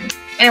happened.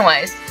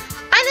 Anyways,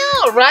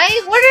 I know,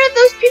 right? What are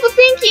those people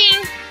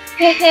thinking?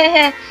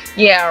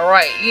 Yeah,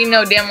 right. You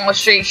know damn well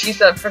straight she's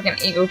the freaking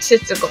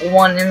egotistical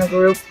one in the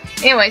group.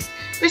 Anyways,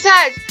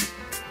 besides,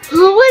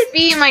 who would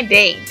be my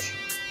date?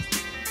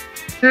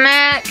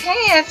 Matt, can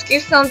I ask you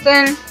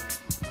something?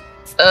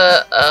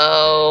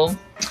 Uh-oh.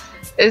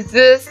 Is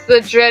this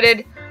the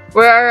dreaded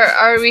where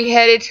are we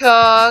headed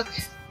talk?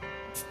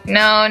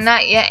 No,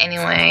 not yet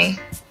anyway.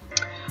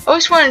 I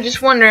was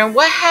just wondering,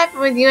 what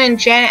happened with you and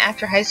Janet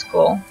after high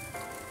school?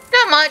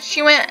 Not much.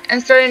 She went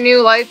and started a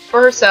new life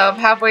for herself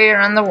halfway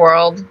around the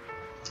world.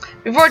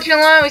 Before too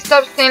long, we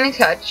stopped staying in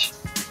touch.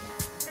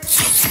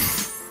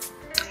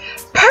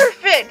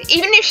 Perfect!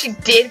 Even if she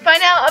did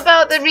find out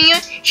about the reunion,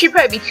 she'd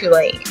probably be too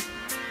late.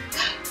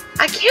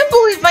 I can't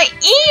believe my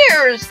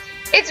ears!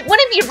 Wouldn't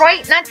it be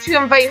right not to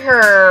invite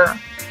her?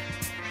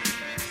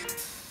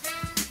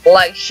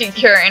 Like she'd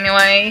care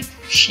anyway.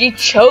 She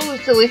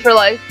chose to leave her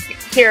life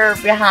here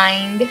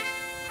behind.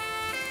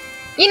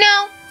 You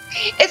know,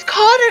 it's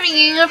called a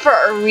reunion for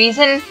a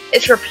reason.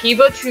 It's for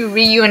people to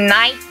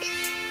reunite.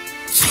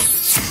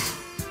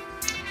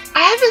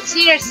 I haven't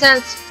seen her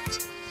since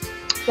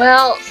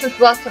the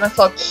last time I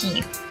saw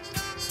Keith.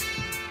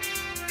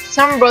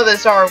 Some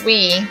brothers are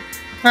we.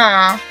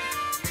 Huh.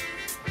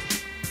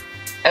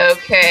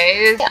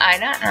 Okay, I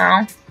don't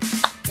know.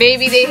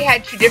 Maybe they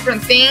had two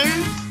different things.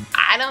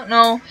 I don't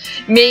know.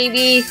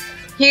 Maybe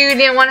he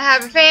didn't want to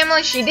have a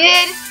family. She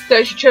did.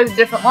 So she chose a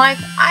different life.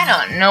 I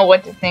don't know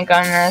what to think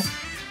on this.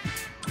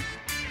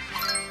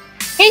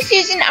 Hey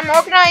Susan, I'm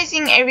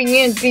organizing a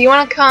reunion. Do you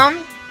want to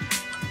come?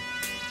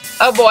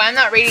 Oh boy, I'm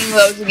not reading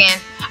those again.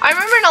 I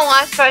remember in the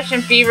last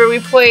Fashion Fever we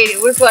played,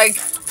 it was like,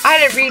 I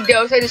had to read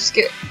those, I just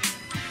skipped.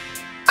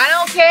 I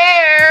don't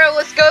care,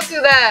 let's go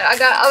through that. I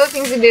got other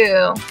things to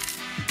do.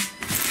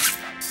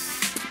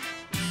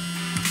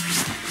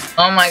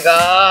 Oh my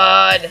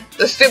god,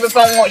 the stupid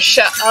phone won't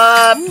shut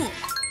up.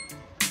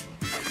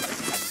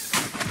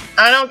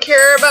 I don't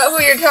care about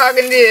who you're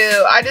talking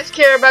to, I just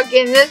care about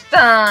getting this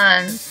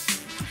done.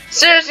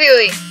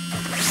 Seriously,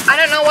 I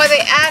don't know why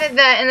they added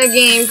that in the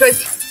game,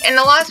 because in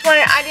the last one,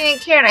 I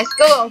didn't care, and I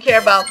still don't care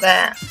about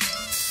that.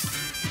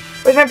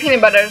 Where's my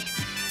peanut butters?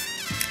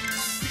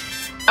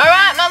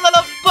 Alright, my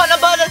little peanut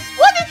butters.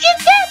 What did you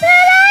get,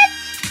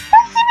 peanuts?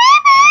 What's the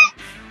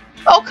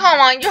baby? Oh,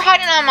 come on. You're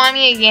hiding on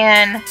mommy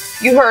again.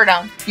 You heard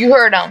him. You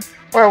heard him.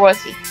 Where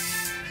was he?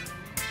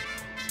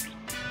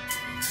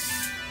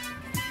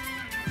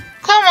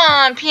 Come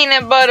on,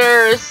 peanut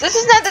butters. This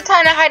is not the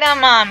time to hide on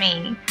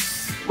mommy.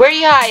 Where are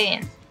you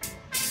hiding?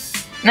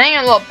 Now you're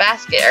in a little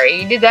basket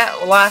area. You did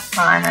that last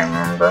time, I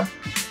remember.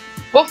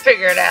 We'll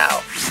figure it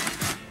out.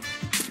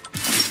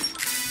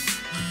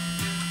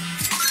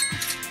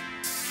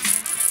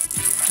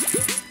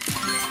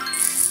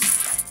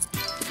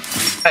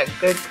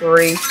 Good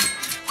grief.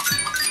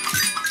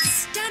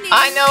 Stunning.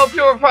 I know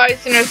people are probably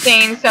sitting there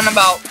saying something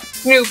about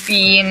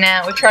Snoopy and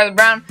that with Charlie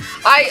Brown.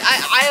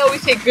 I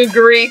always say good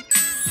grief.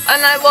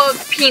 And I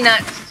love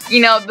Peanuts.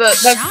 You know,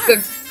 that's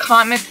the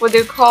comic, what do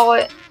you call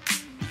it?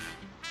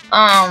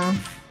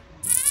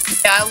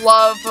 Yeah, I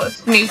love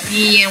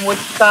Snoopy and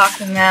Woodstock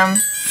and them.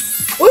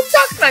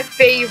 Woodstock's my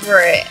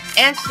favorite,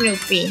 and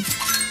Snoopy.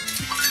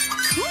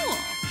 Cool.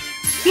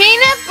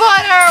 Peanut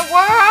Butter,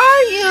 where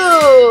are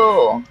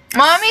you?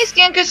 Mommy's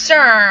getting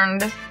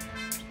concerned.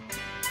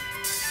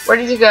 Where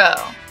did you go?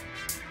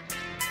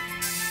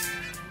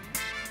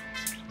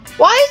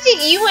 Why is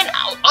it you and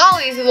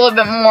Ollie's a little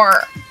bit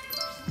more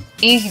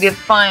easy to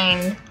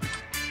find?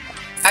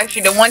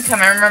 Actually, the one time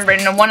I remember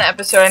in the one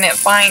episode I didn't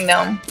find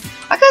them.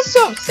 I got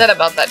so upset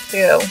about that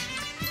too.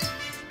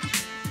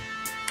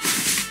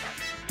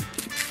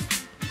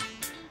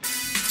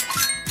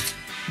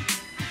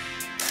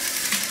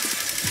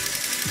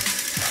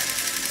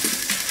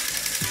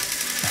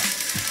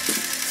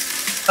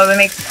 Oh, they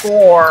make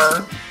 4.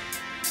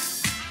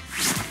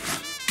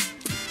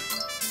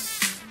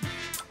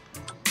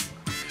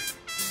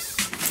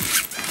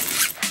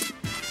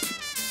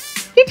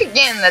 I think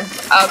again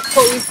that's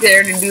Chloe's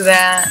there to do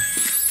that.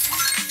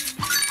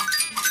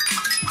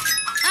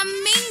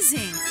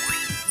 Amazing.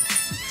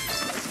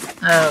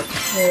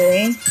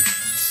 Okay.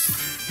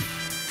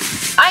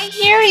 I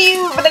hear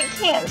you, but I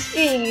can't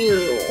see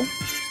you.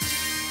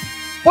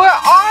 Where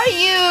are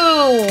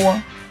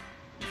you?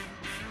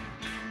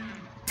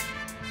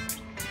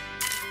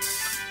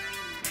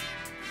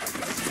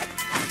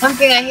 One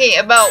thing I hate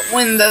about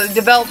when the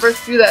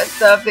developers do that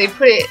stuff, they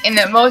put it in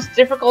the most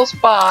difficult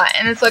spot,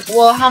 and it's like,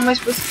 well, how am I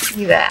supposed to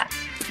see that?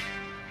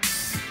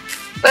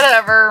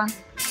 Whatever.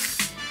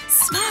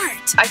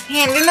 Smart. I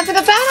can't do nothing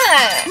about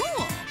it.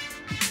 Cool.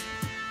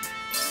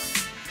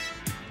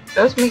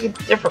 Those make it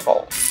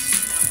difficult.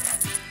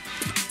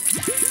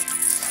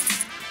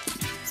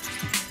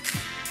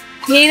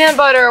 Peanut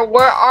butter,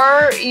 where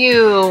are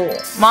you?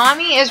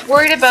 Mommy is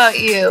worried about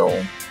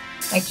you.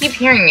 I keep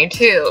hearing you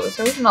too,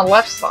 so he's on the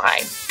left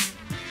side.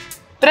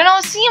 But I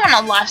don't see him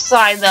on the left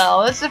side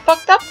though. That's the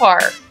fucked up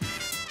part.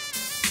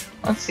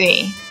 Let's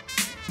see.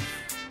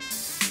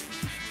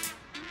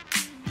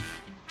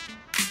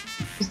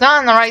 He's not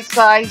on the right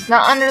side. He's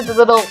not under the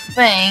little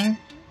thing.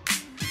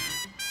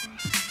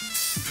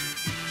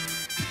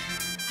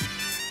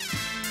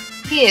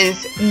 He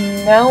is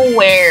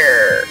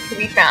nowhere to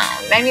be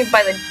found. Maybe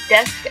by the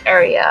desk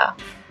area.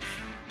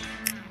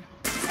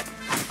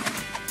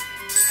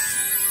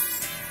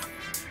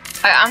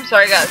 I'm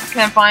sorry guys,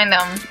 can't find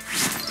him.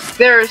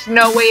 There's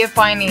no way of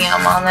finding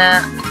him on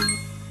that.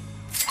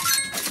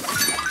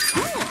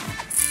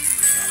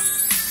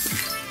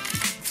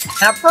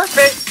 Not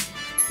perfect.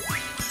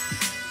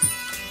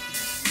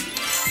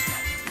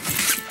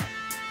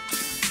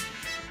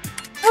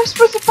 I was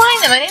supposed to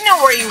find him. I didn't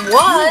know where he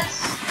was.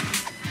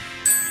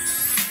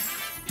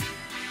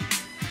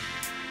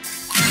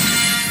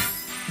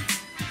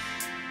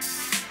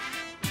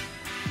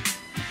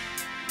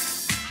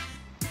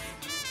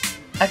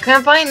 I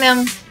couldn't find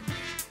him.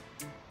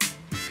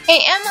 Hey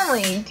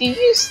Emily, do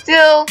you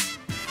still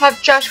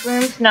have Josh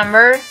Williams'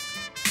 number?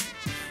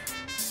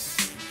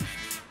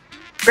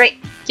 Great.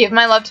 Give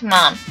my love to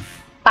Mom.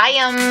 Bye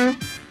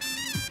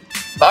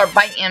or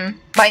bite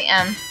him. Bite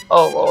him.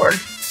 Oh Lord.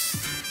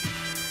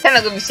 Kind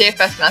of gonna be safe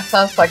fast enough.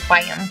 Sounds like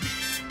bite him.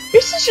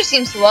 Your sister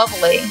seems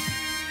lovely.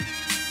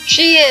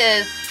 She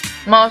is.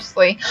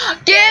 Mostly.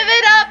 Give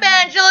it up,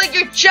 Angela!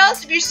 You're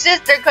jealous of your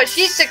sister because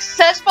she's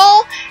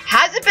successful,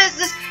 has a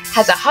business,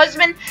 has a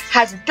husband,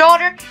 has a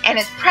daughter, and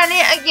is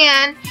pregnant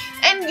again,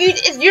 and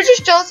you're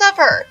just jealous of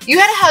her. You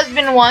had a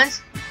husband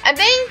once, and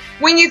then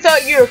when you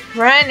thought you were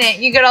pregnant,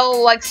 you got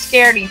all like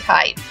scaredy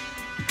type.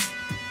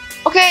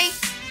 Okay?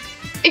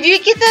 If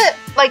you get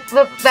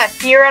that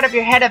fear out of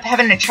your head of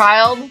having a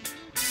child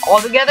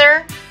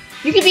altogether,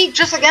 you could be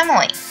just like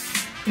Emily.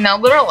 No,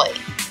 literally.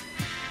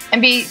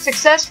 And be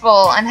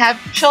successful and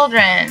have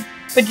children.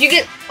 But you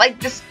get like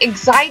this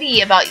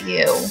anxiety about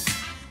you.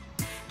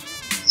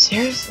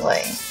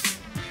 Seriously.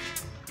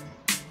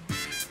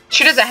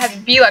 She doesn't have to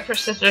be like her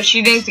sister.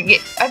 She needs to get,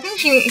 I think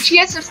she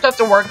has some stuff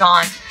to work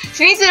on.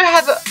 She needs to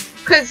have a,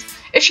 because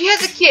if she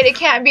has a kid, it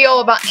can't be all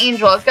about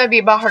Angel. It's got to be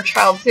about her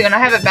child too. And I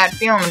have a bad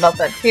feeling about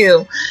that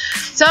too.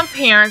 Some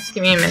parents,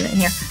 give me a minute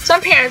here.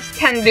 Some parents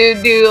tend to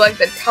do like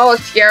the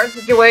college Sierra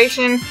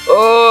situation.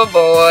 Oh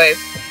boy.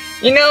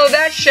 You know,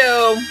 that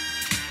show...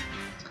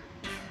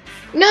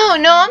 No,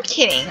 I'm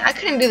kidding. I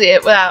couldn't do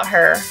it without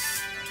her.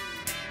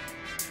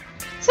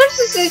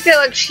 Sometimes I feel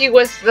like she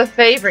was the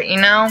favorite,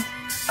 you know?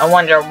 I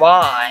wonder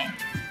why.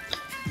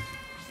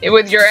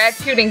 With your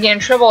attitude and getting in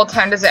trouble all the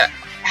time doesn't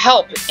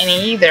help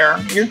any either.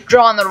 You're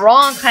drawing the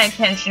wrong kind of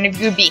attention if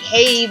you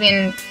behave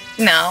and,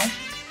 you know.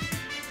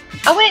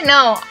 Oh wait,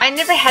 no. I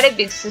never had a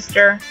big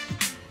sister.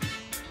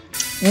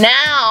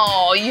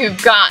 Now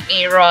you've got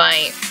me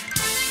right.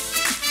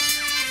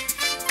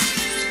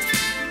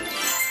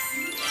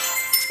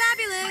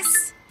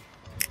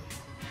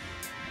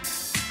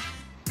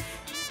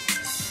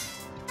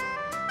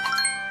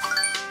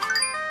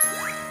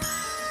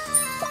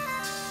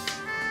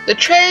 The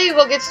tray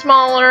will get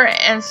smaller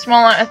and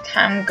smaller as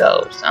time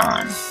goes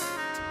on.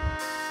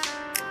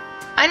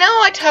 I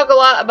know I talk a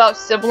lot about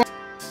siblings.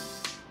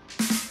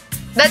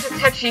 That's a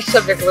touchy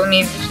subject with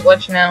me, just to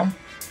let you know.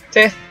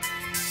 You're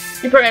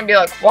probably gonna be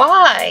like,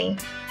 why?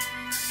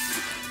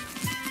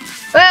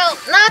 Well,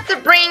 not to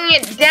bring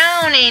it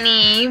down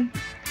any.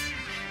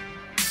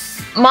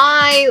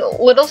 My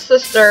little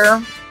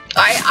sister,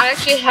 I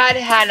actually had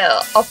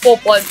a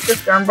full-blood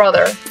sister and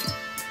brother.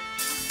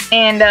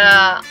 And,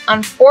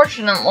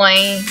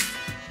 unfortunately,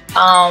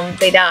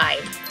 they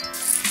died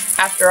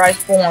after I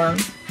was born.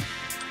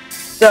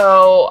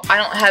 So, I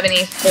don't have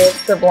any full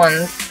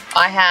siblings.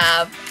 I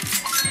have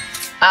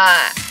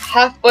a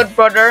half-blood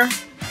brother.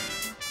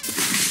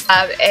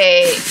 I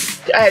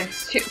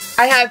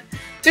have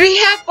 3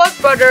 half-blood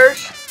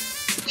brothers,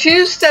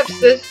 2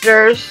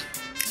 stepsisters.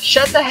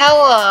 Shut the hell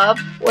up.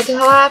 What the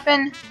hell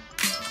happened?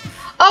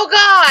 Oh,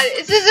 God.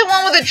 Is this the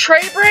one with the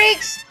tray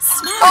breaks?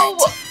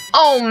 Smart.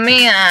 Oh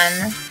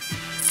man.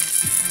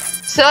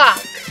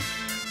 Suck.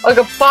 Like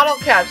a bottle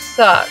cap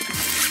suck.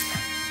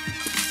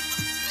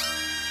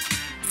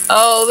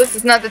 Oh, this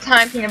is not the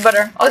time, peanut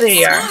butter. Oh, there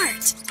you are.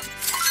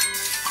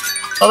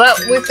 Well,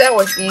 that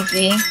was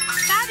easy.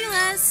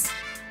 Fabulous.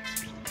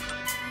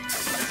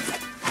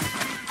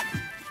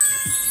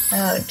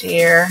 Oh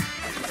dear.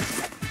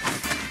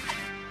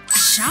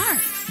 Sharp.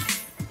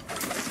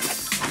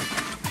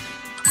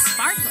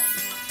 Sparkly.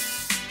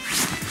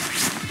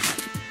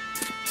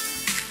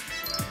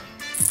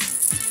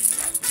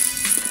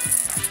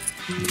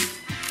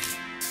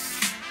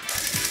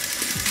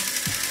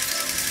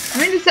 How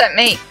many does that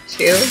make?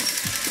 2?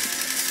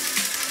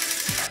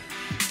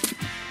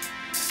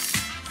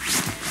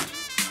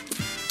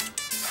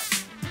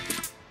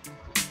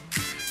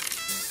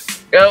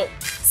 Go.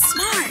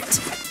 Smart.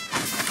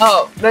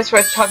 Oh, that's what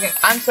I was talking.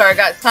 I'm sorry, I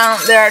got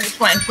silent there. I just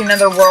went into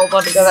another world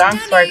altogether. I'm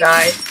sorry,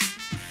 guys.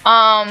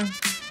 I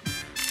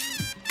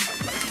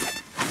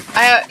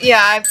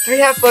have 3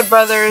 half-blood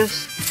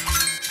brothers,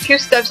 2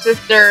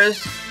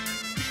 stepsisters,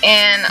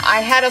 and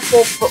I had a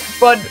full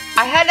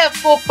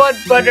blood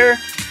brother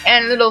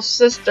and little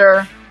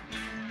sister.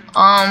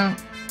 But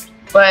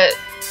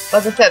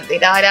like I said, they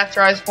died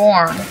after I was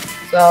born.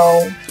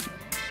 So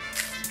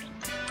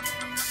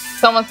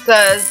someone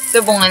says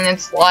sibling,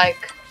 it's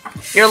like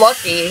you're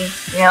lucky,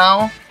 you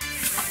know.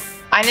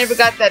 I never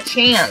got that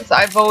chance.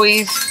 I've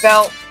always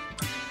felt,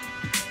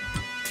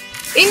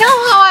 you know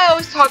how I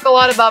always talk a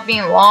lot about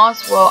being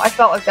lost? Well, I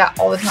felt like that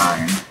all the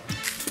time.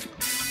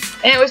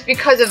 And it was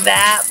because of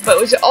that, but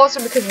it was also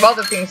because of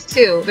other things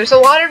too. There's a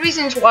lot of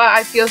reasons why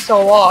I feel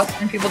so lost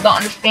and people don't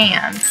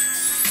understand.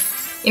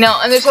 You know,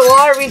 and there's a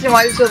lot of reasons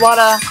why there's a lot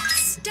of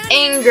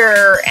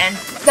anger and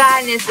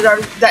sadness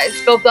that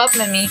is built up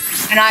in me.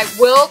 And I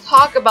will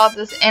talk about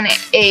this in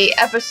a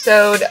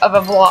episode of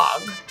a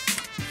vlog.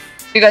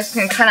 So you guys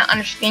can kind of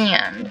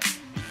understand.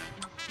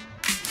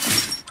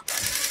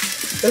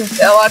 Because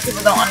a lot of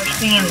people don't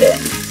understand it.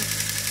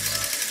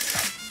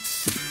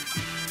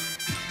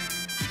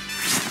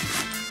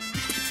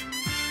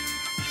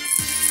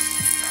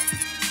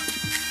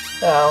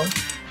 So,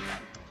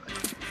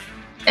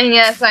 and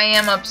yes, I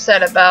am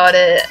upset about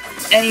it.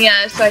 And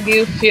yes, I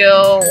do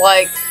feel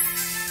like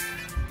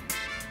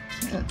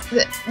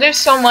there's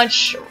so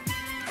much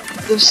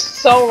that's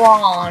so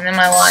wrong in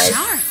my life.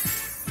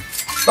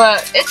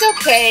 But it's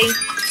okay.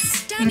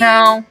 You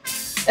know,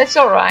 it's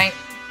alright.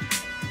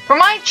 For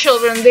my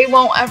children, they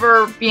won't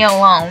ever be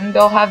alone.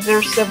 They'll have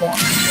their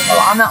siblings. So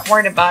I'm not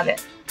worried about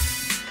it.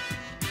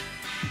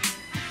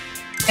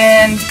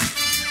 And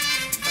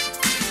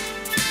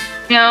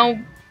you know,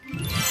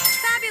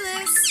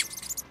 Fabulous.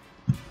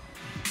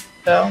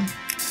 So,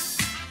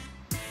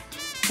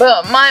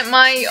 but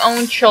my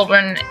own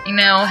children, you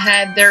know,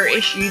 had their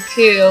issue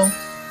too.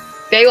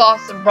 They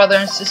lost a brother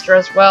and sister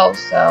as well,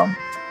 so.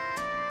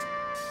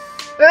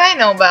 But I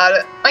know about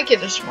it. My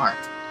kids are smart.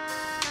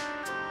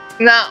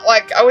 Not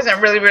like, I wasn't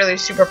really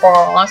super far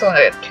along. I was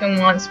only like 2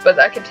 months, but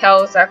I could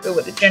tell exactly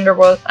what the gender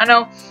was. I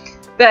know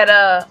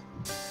that,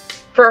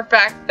 for a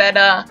fact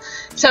that,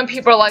 some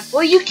people are like,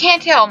 well, you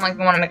can't tell. I'm like,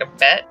 I want to make a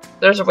bet.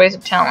 There's a ways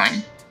of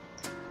telling.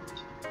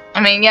 I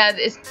mean, yeah,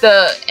 it's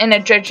in a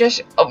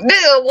digestion. Oh,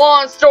 this is a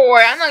long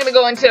story. I'm not going to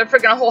go into a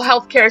freaking whole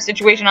healthcare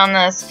situation on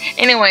this.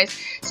 Anyways,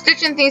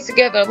 stitching things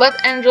together.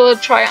 Let Angela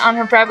try on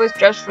her fabulous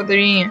dress for the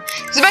reunion.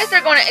 Because if I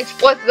start going to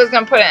explicit, that's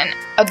going to put it in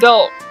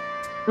adult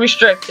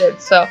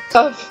restricted. So,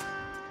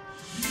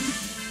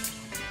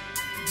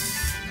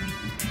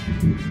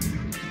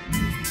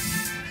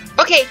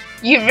 okay,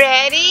 you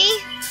ready?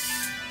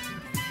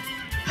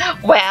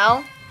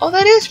 Well, oh,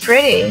 that is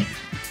pretty.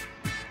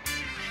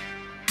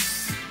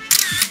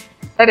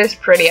 That is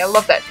pretty. I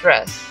love that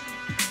dress.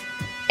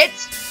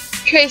 It's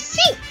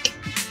Tracy.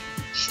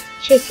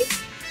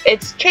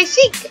 It's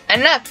Tracy.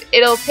 Enough.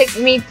 It'll take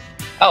me.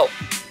 Oh,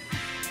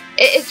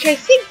 it's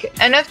Tracy.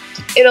 Enough.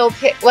 It'll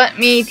let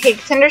me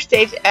take center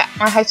stage at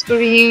my high school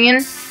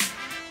reunion.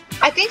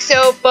 I think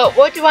so, but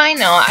what do I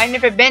know? I've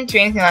never been to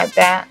anything like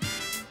that.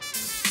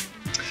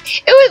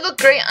 It would look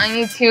great on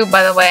YouTube,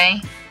 by the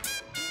way.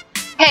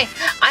 Hey,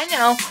 I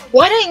know.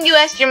 Why don't you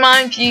ask your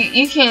mom if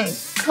you can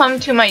come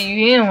to my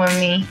reunion with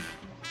me?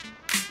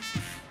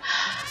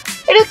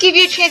 It'll give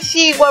you a chance to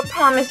see what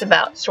prom is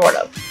about, sort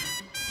of.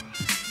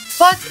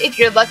 Plus, if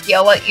you're lucky,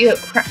 I'll let you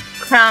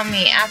crown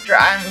me after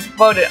I'm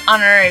voted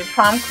honorary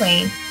prom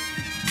queen.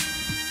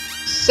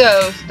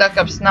 So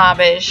stuck-up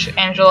snobbish,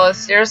 Angela,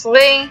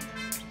 seriously?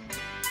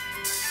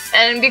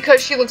 And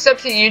because she looks up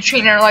to you,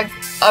 treating her like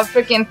a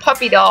freaking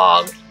puppy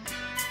dog.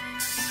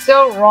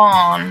 So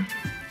wrong.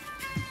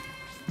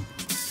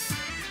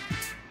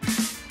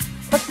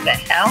 What the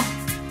hell?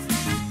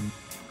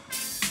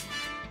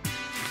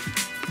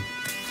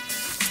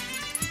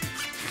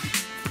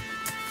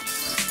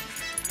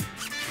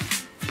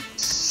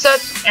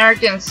 Such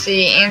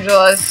arrogancy,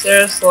 Angela,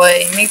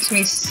 seriously, makes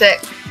me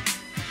sick.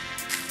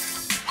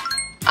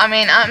 I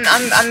mean,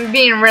 I'm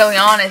being really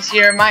honest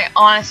here, my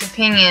honest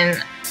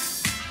opinion.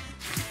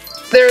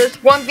 There's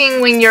one thing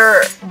when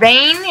you're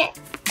vain,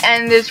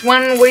 and there's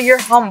one where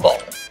you're humble.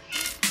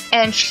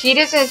 And she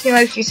doesn't seem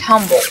like she's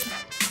humble.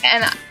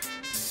 And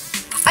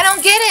I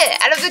don't get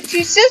it. Out of the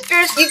 2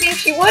 sisters, you think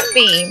she would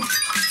be.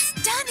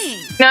 Stunning.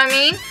 You know what I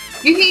mean?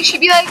 You think she'd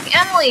be like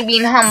Emily,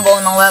 being humble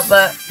and all that,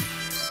 but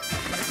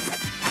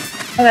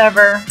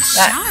whatever.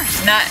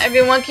 Not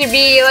everyone can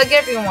be like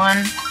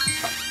everyone.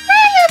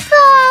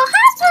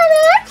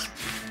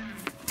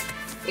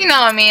 You know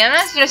what I mean? I'm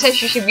not gonna say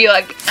she should be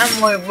like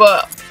Emily,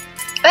 but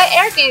that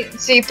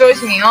arrogancy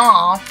throws me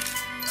off.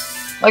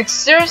 Like,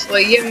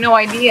 seriously, you have no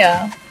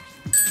idea.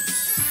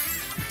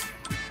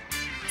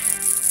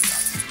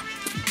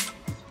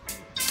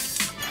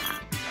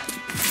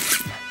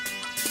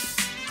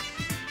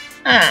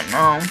 I don't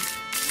know.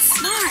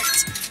 Smart.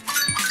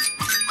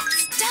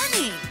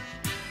 Stunning.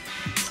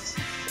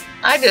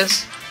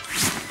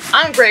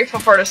 I'm grateful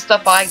for the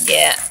stuff I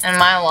get in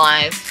my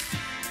life.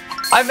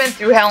 I've been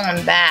through hell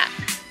and back.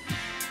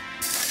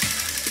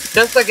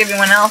 Just like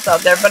everyone else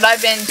out there, but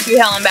I've been through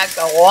hell and back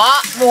a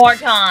lot more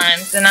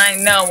times than I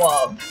know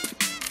of.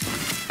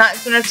 Not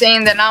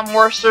saying that I'm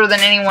worse than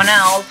anyone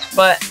else,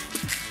 but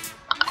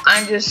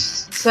I'm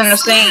just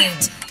saying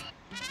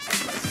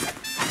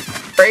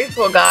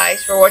grateful,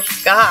 guys, for what you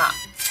got.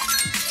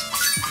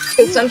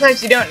 Because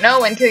sometimes you don't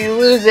know until you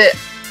lose it.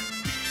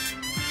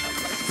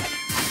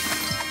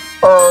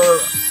 Or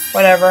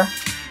whatever.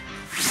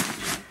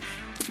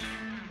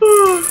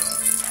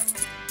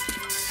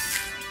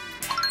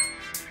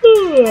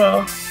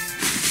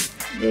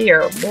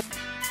 Dear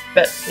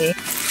Betsy.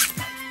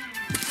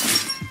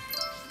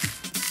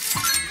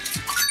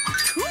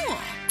 Cool.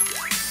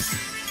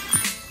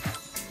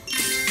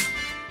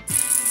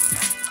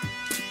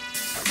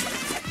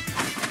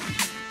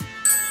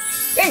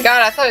 Thank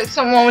God, I thought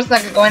someone was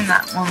not gonna go in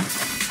that one.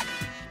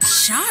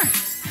 Sharp.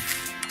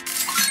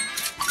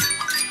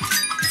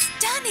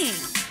 Stunning.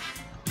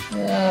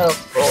 Oh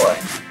boy.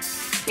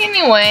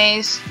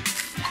 Anyways.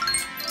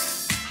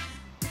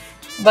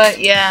 But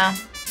yeah.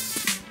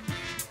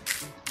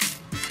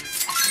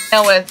 You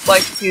know what it's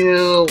like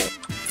to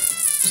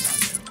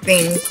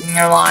things in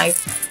your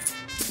life.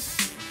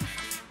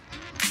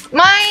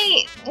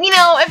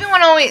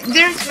 Everyone always,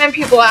 there's been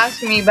people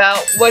asking me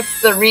about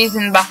what's the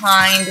reason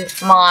behind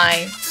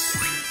my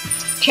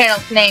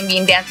channel's name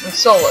being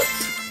DancingSouless.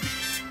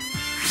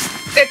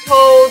 I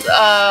told,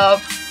 I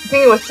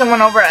think it was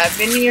someone over at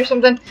Vinny or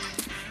something.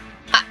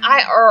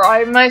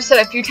 I might have said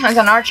a few times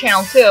on our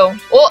channel too.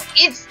 Well,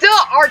 it's still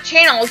our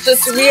channel. It's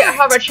just we have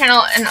our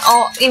channel and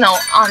all,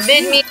 on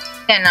VidMe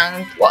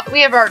and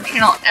we have our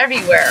channel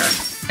everywhere.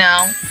 It's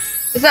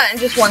not in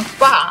just one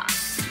spot.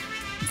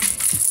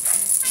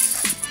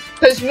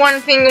 Because one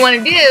thing you want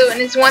to do,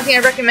 and it's one thing I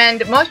recommend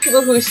to most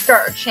people who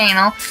start a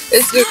channel,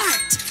 is to do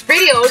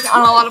videos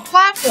on a lot of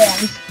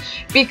platforms.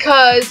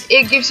 Because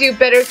it gives you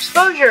better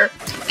exposure.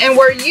 And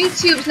where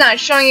YouTube's not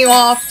showing you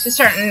off to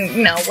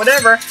certain,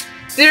 whatever,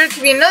 there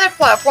could be another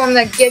platform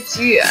that gets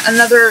you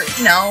another,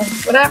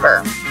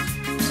 whatever.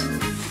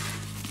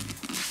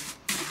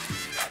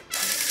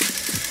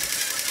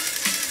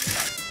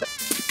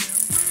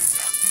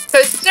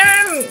 Because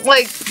certain,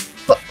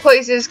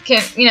 places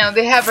can,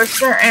 they have a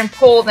certain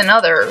pull than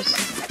others.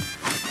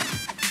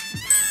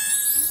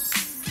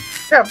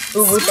 Got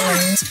boo-boo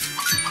things.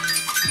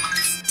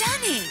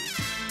 Stunning.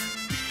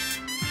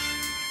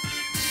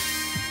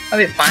 I'll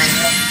be fine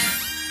though.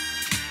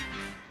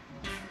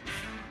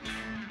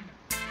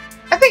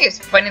 I think it's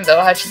funny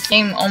though how she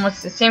came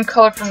almost the same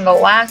color from the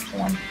last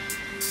one.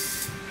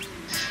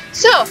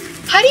 So,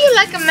 how do you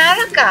like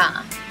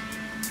America?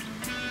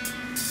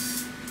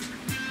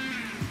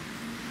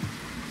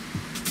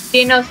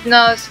 ¿Y nos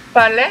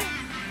vale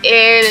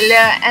el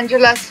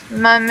Angela's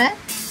mame?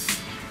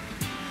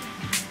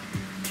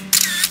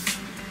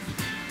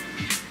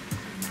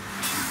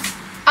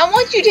 I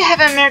want you to have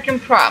American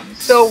prom,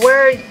 so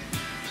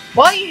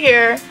while you're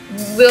here,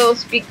 we'll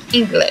speak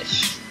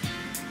English.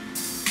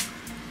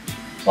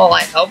 Well,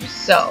 I hope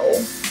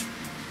so.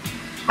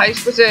 How are you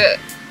supposed to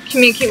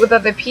communicate with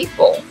other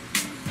people?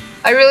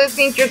 I really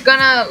think you're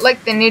gonna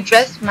like the new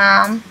dress,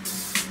 Mom.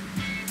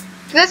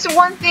 That's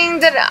one thing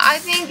that I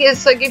think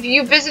is, if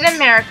you visit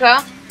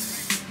America,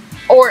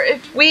 or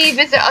if we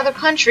visit other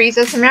countries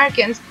as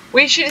Americans,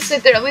 we should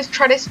sit there at least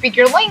try to speak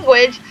your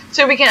language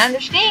so we can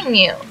understand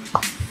you.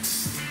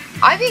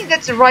 I think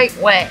that's the right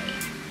way.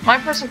 My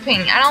personal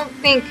opinion. I don't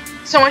think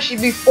someone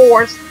should be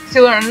forced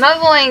to learn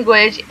another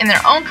language in their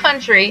own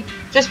country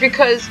just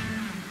because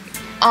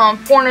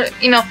foreigner,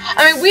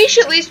 we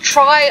should at least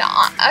try,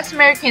 us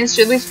Americans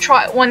should at least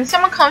try, when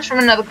someone comes from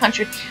another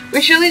country,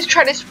 we should at least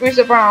try to spruce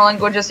up our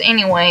languages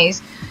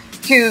anyways,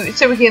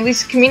 so we can at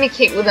least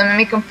communicate with them and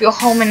make them feel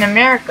home in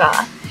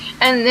America.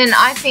 And then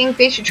I think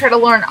they should try to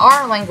learn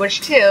our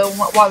language too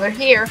while they're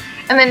here.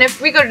 And then if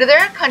we go to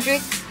their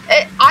country,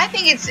 I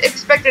think it's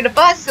expected of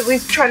us to at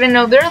least try to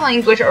know their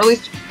language, or at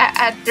least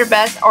at their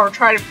best, or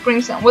try to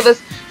bring something with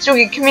us so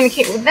we can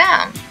communicate with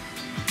them.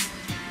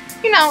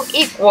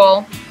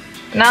 Equal.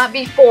 Not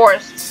be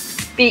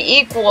forced. Be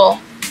equal.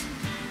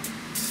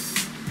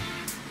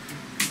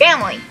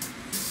 Family.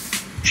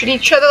 Treat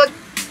each other like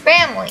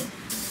family.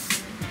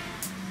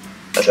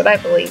 That's what I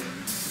believe.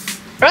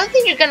 I don't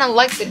think you're gonna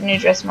like the new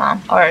dress,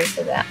 Mom. I already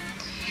said that.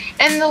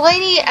 And the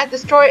lady at the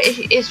store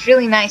is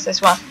really nice as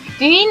well.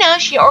 Do you know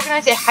she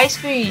organized a high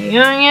school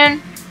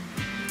reunion?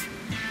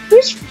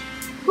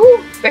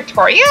 Who?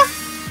 Victoria?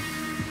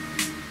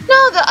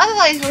 No, the other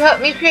lady who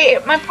helped me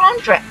create my prom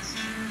dress.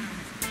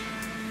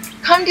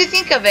 Come to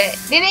think of it,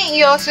 didn't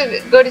you also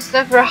go to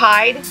sniff her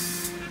hide?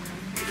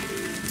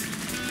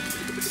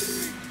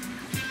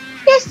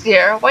 Yes,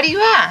 dear. Why do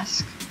you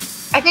ask?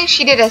 I think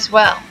she did as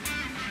well.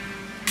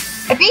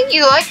 I think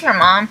you like her,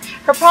 Mom.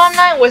 Her prom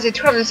night was a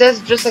total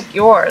disaster just like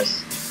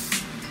yours.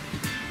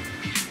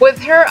 With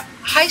her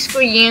high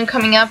school reunion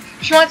coming up,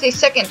 she wants a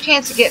second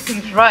chance to get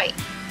things right.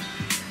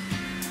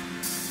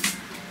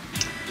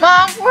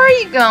 Mom, where are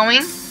you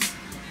going?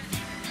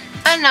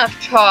 Enough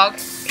talk.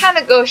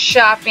 Kinda go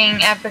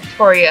shopping at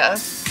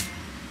Victoria's.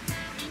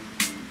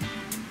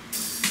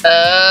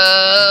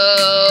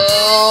 Oh,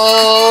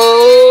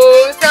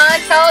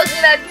 someone tells me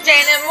that's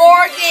Janet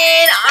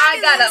Morgan. I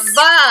got a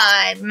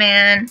vibe,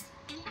 man.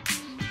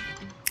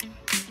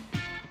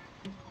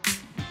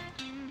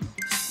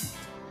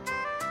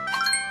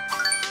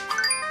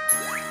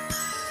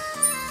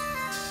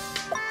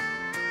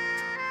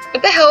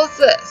 What the hell is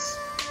this?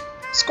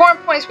 Scoring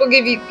points will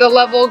give you the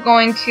level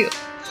going to.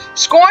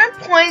 Scoring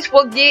points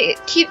will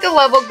keep the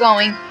level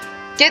going.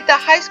 Get the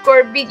high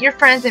score, beat your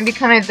friends, and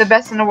become the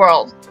best in the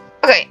world.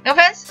 Okay, no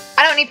offense.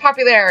 I don't need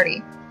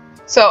popularity.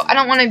 So, I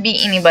don't want to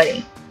beat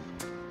anybody.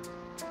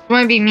 I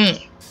want to be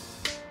me.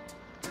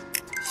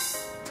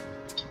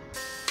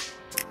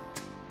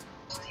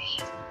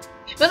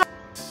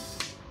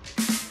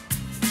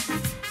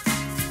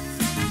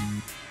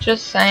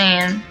 Just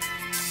saying.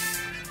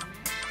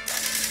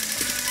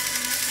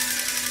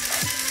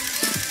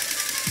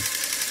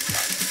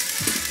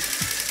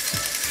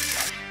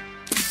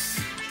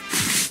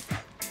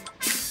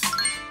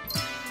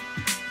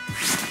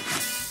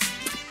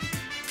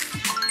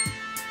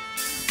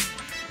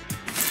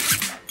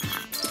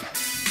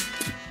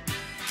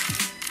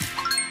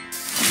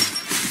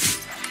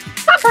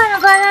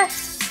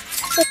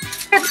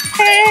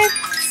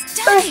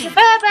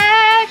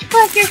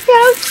 But you're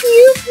so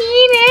cute,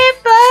 peanut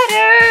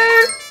butter.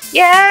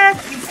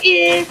 Yes, you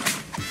is.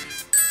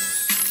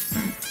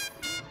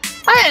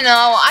 I don't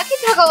know. I can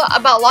talk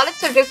about a lot of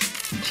subjects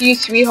to you,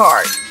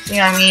 sweetheart. You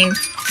know what I mean?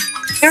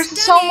 There's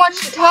so much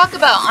to talk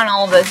about on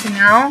all this, you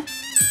know?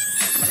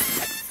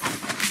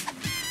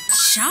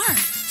 Sharp.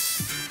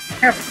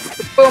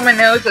 Boom, my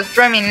nose is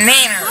driving me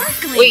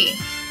bananas. Wait.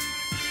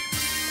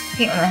 I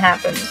hate when that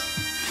happens.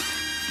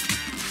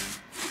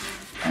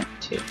 1,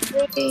 2,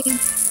 3.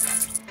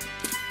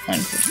 1,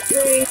 2,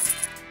 3.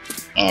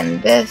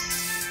 And this.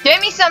 Give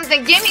me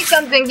something, give me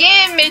something,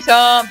 give me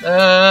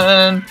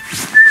something.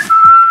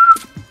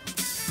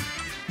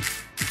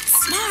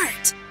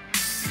 Smart.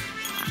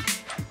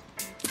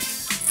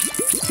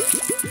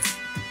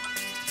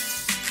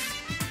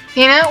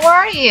 Peanut, where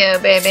are you,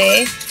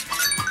 baby?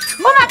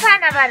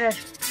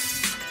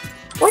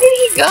 Where did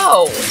he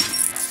go?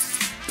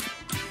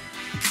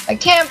 I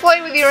can't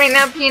play with you right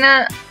now,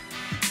 Peanut.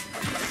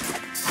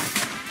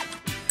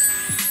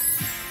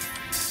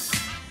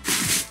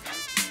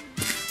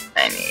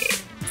 I need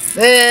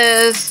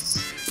this.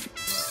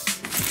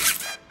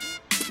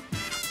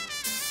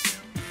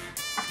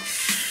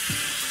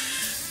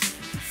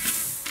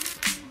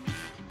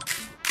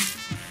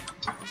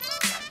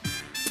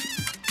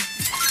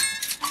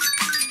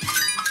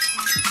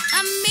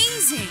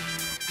 Amazing.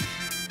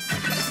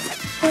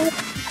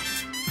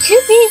 To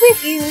be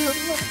with you.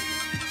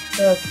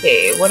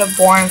 Okay, what a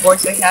boring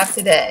voice I have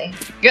today.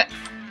 Yeah.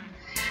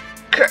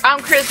 I'm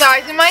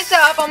criticizing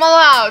myself. I'm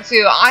allowed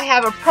to. I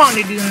have a prom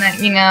to do in that,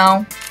 you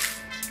know.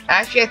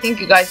 Actually, I think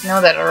you guys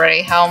know that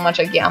already, how much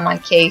I get on my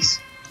case.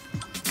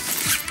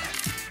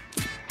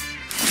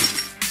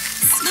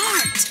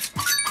 Smart.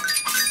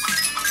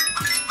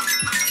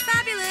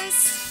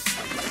 Fabulous.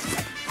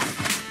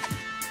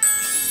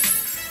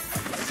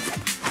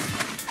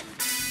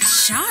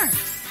 Sharp.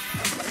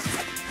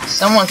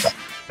 Someone's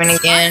arguing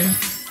again.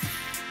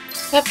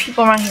 I have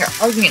people around here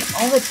arguing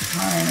all the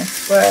time, I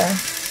swear.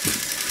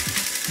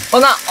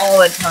 Well, not all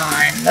the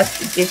time.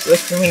 That's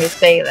ridiculous for me to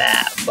say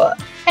that, but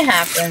it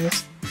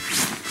happens.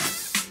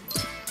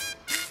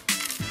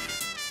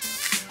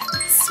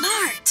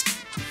 Smart.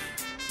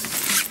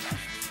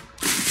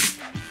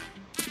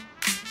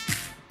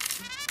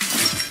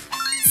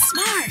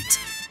 Smart.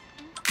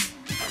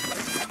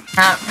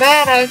 Not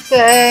bad, I'd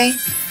say.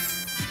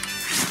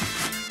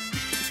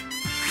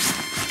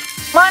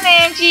 Come on,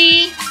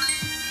 Angie.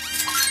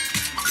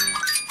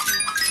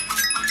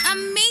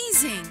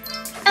 Amazing.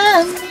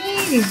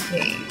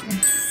 Amazing.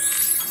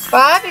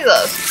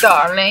 Fabulous,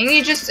 darling.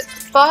 You're just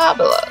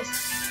fabulous.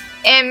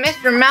 And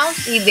Mr.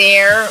 Mousy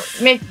there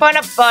made fun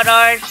of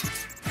Butters.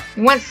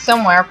 He went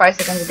somewhere 5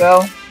 seconds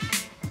ago.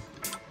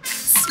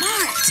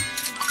 Smart.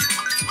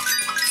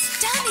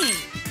 Stunning.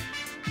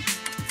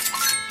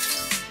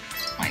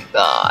 Oh my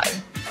god.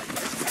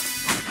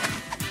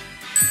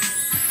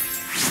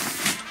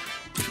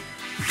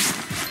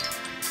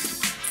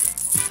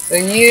 So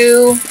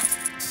you.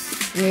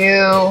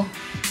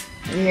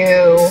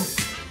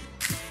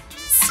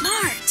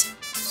 Smart.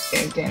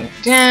 Dun, dun,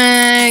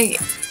 dun.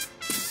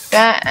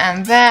 That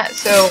and that.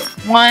 So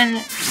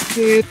 1,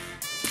 2,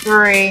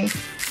 3.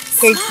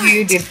 Take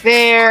you to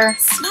there.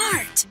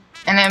 Smart.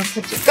 And then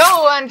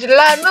go,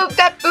 Angela. Move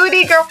that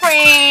booty,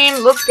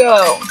 girlfriend. Let's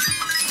go.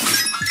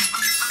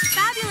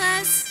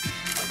 Fabulous.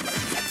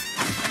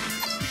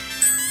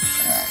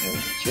 And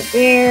get you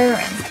there,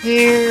 and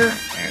there,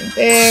 and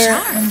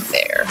there, Sharp. and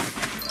there.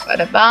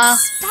 Ba-da-ba,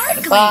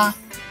 Sparkly. ba-da-ba.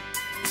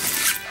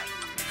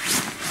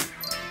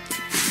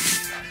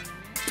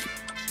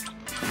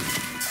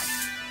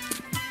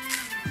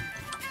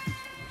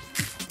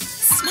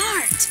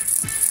 Smart.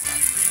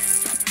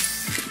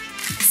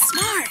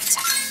 Smart.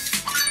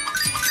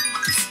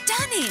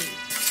 Stunning.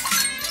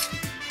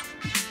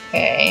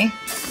 Okay.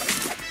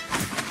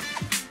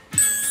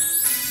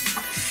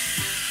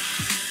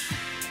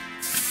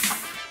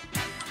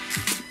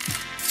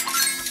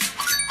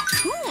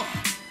 Cool.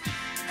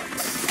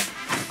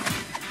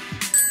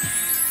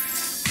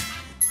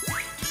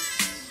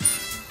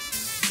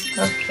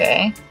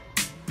 Okay.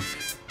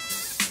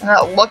 I'm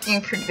not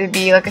looking for it to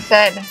be, like I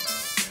said.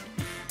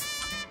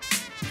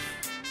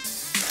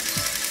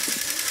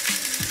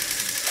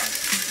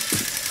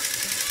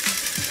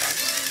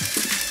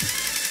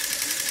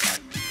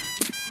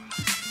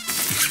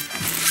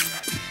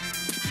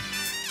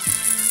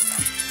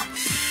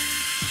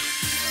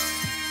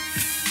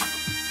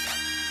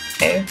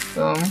 Okay,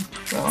 boom,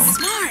 boom.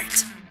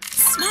 Smart.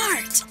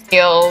 Smart.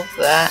 Feels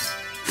that.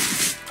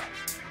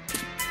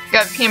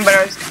 Got peanut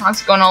butter is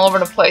constantly going all over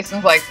the place, and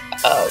it's like,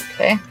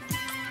 okay.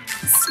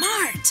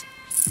 Smart.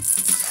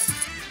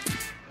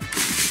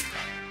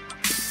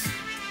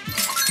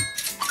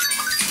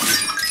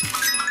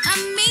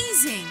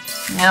 Amazing.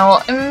 Yeah,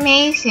 well,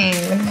 amazing.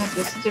 Wouldn't have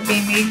this to be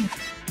amazing.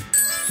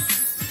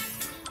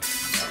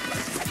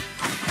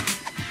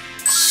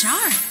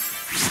 Sharp.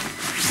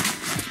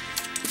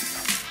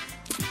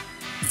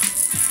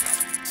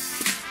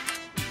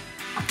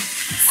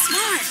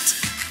 Smart.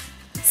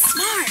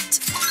 Smart.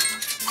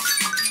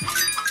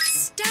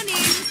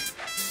 Stunning.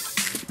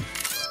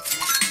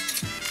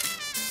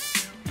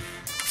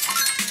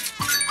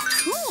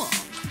 Cool.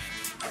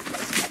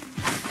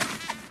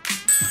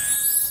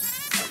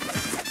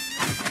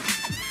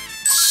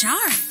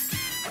 Sharp.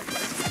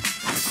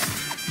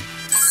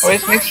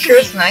 Always make sure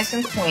it's nice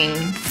and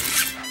clean.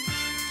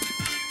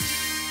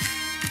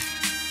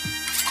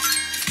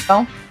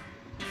 Oh.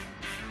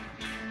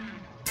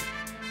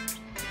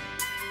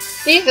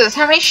 Jesus,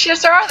 how many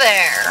shifts are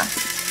there?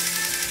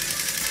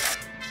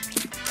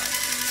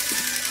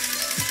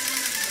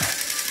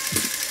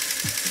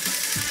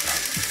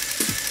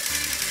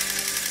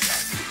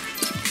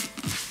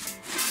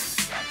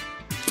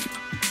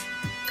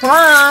 Come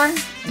on!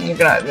 You're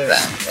gonna do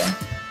that. Okay.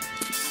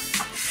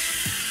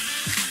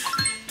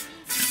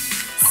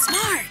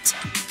 Smart.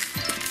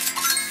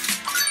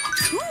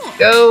 Cool.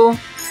 Go.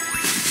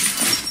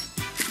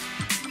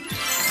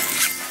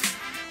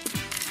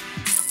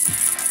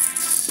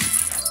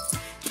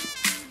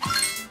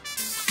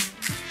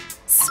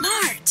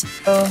 Smart.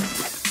 Go.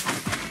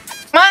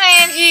 Come on,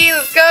 Angie!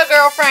 Let's go,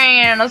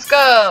 girlfriend! Let's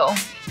go!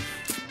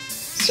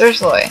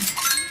 Seriously.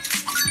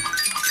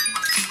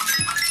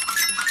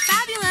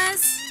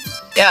 Fabulous.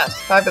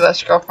 Yes,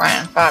 fabulous,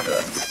 girlfriend.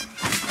 Fabulous.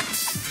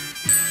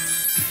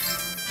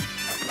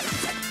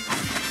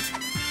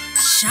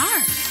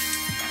 Sharp.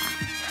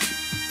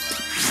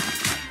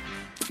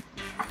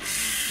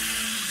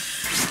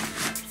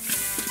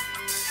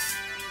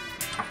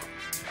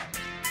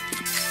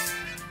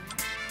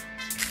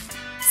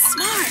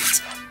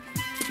 Smart.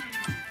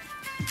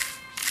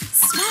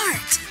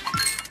 Smart.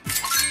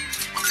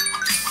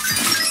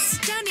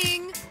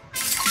 Stunning.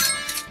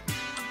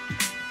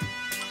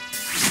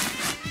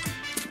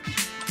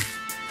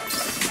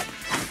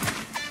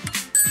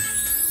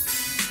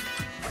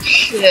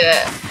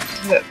 Shit.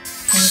 Look.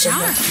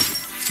 Sharp.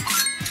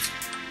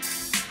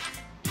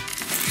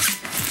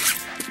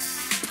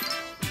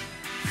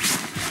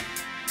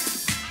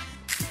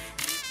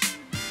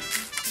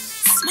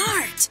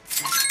 Smart.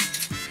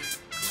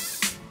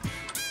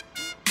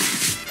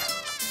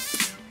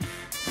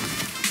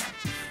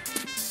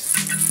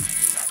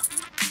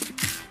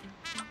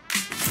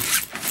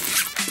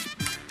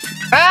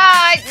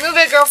 Right! Move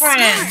it,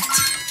 girlfriend!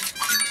 Smart.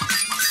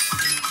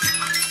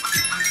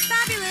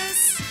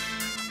 Fabulous.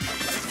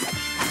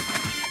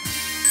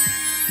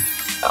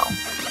 Oh.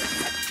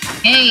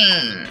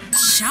 Dang.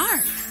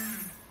 Sharp.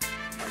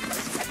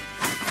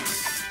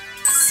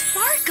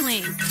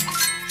 Sparkling.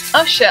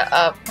 Oh, shut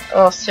up.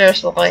 Oh,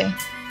 seriously.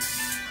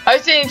 I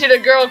was saying to the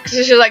girl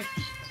because she was like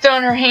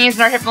throwing her hands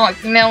in her hip. I'm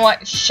like, you know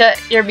what? Shut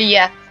your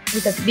BF.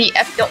 Because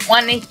BF don't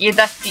want to hear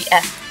that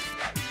BF.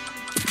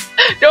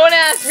 Don't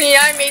ask me.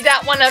 I made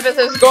that one up as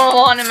it was going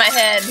on in my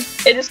head.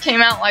 It just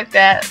came out like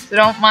that. So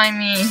don't mind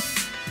me.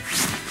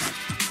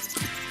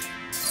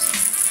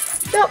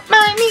 Don't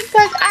mind me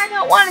because I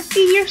don't want to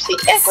see your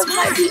CF with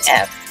my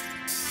BF.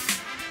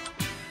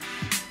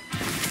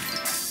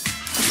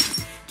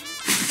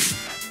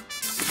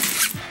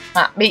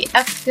 Not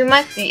BF to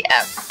my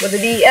CF with a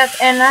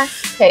DF and a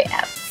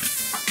KF.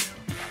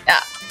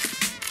 Yeah.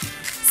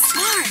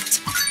 Smart.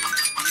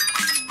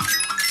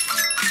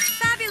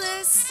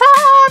 Fabulous.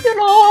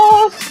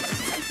 Fabulous!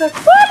 It's a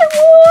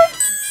fabulous!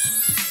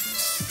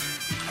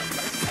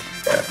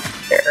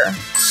 There.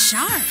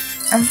 Sharp.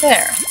 I'm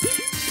there.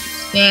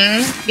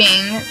 Bing,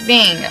 bing,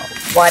 bing.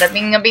 Wada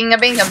bing a bing a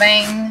bing a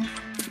bang.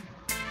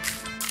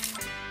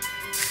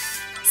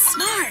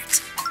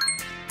 Smart.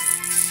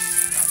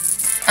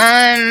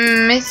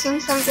 I'm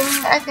missing something,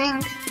 I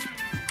think.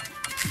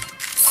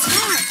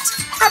 Smart.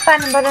 Hop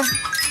on and butter.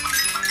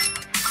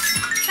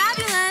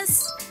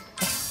 Fabulous.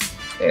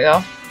 There you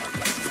go.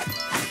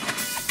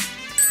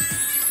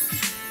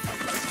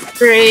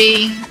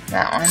 3.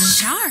 That one.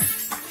 Sharp.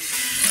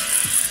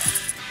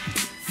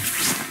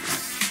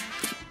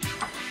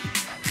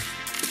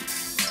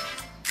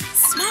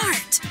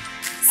 Smart.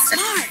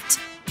 Smart.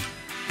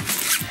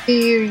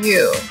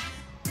 You.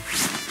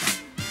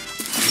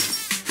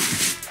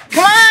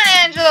 Come on,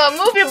 Angela.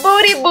 Move your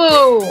booty,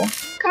 boo.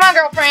 Come on,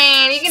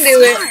 girlfriend. You can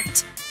do it.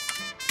 Smart.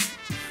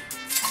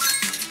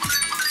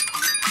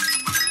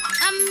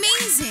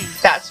 Amazing.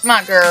 That's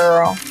my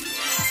girl.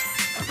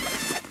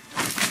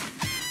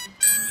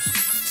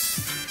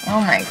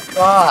 Oh my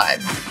god.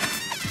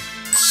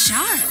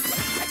 Sharp.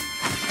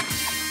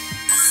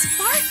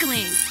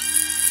 Sparkling.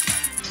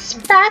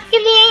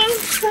 Sparkling,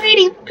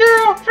 pretty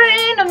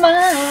girlfriend of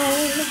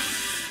mine.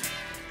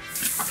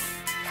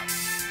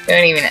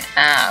 Don't even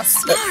ask.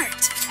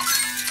 Smart.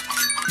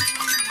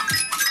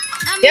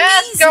 Amazing.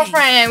 Yes,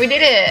 girlfriend, we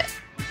did it.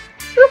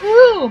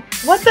 Woohoo!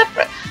 What the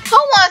fr- How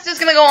long is this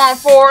gonna go on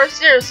for?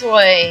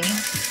 Seriously.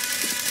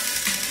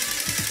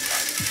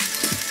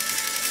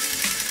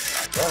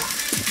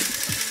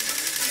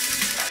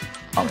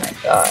 Oh my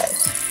god.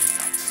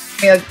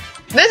 Yeah,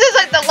 this is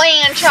like the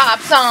Land Chop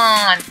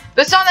song.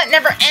 The song that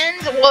never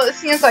ends. Well, it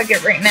seems like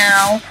it right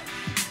now.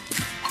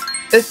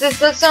 This is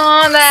the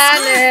song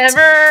that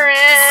never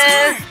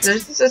ends.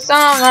 This is the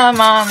song of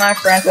my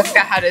friends. I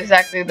forgot how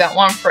exactly that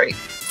one part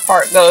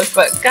goes,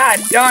 but god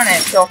darn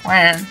it,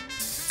 girlfriend.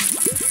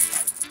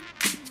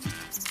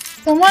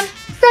 Someone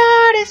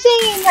started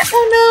singing. I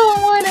don't know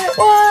what it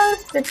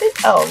was.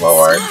 Oh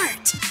lord.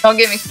 Smart. Don't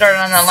get me started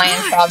on the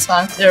Land Chop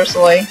song,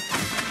 seriously.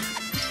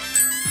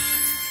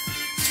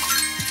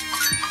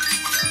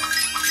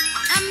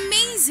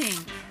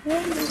 Amazing.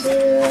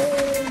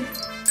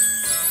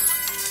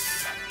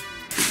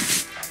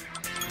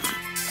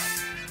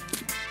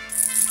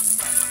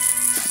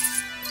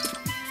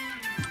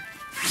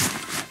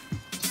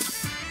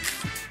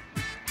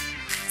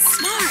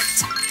 Smart.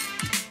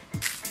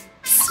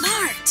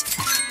 Smart.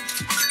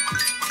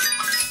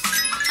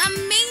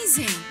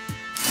 Amazing.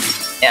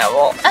 Yeah,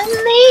 well,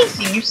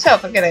 amazing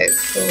yourself. I gotta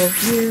go with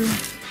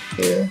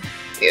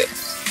you.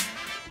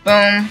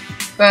 Boom,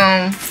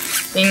 boom,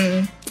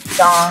 ding,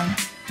 dong.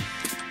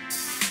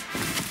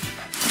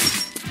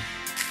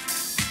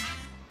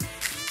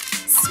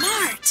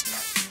 Smart.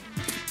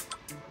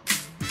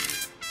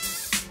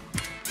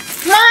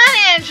 Come on,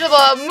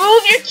 Angela,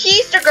 move your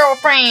keister,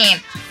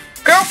 girlfriend.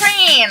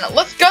 Girlfriend,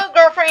 let's go,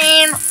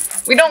 girlfriend.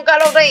 We don't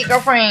got all day,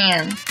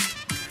 girlfriend.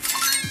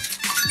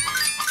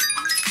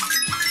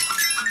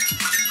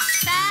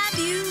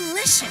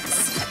 Fabulous.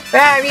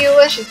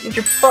 Fabulous. Get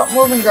your butt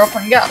moving,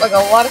 girlfriend. You got like a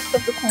lot of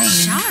stuff to clean.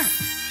 Sharp.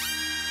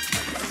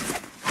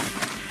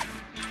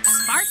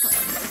 Sparkling.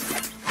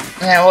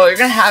 Yeah, well, you're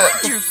gonna have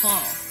it.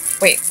 Wonderful.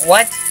 Wait,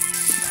 what?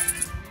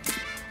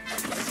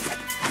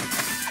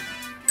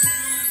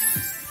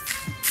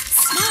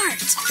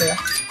 Smart. Yeah.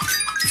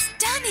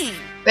 Stunning.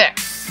 There.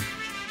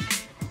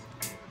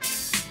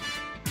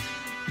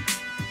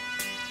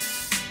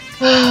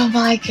 Oh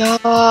my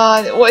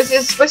god. What is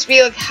this supposed to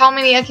be like how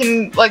many I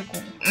can like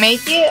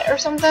make it or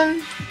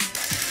something?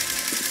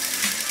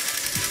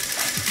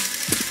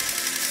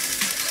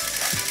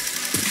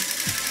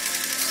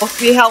 We'll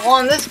see how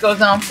long this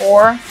goes on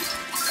for.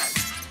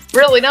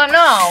 Really don't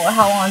know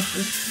how long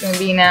this is gonna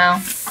be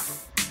now.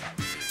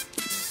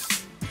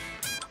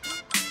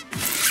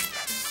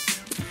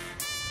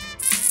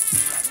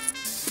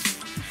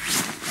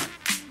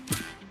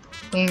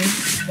 Bing,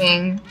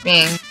 bing,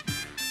 bing,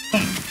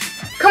 bing.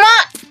 Come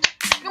on!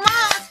 Come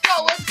on, let's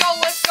go, let's go,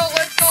 let's go,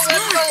 let's go,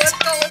 let's go, let's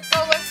go, let's go,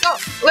 let's go.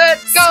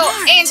 Let's go,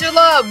 Smart.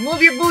 Angela,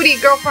 move your booty,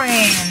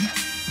 girlfriend.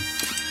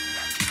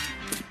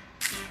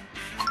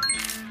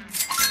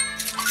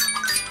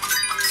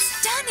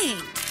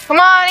 Stunning. Come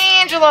on,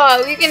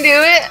 Angela, you can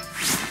do it.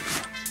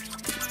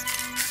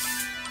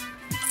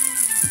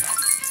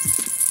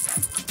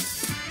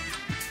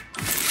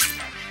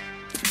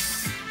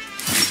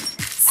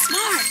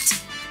 Smart.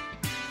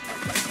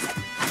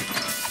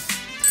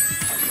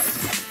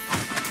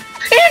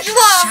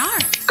 Angela!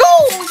 Sharp. Go!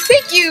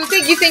 Thank you,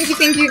 thank you, thank you,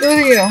 thank you, go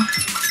to you.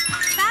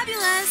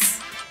 Fabulous.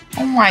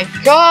 Oh my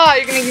god,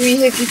 you're gonna give me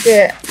hickey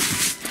fit.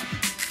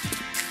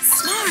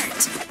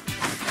 Smart.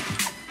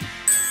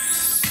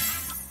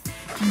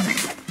 Oh my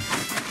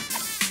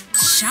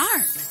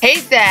Sharp.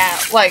 hate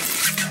that. Like,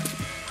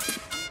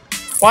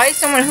 why is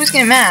someone who's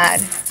getting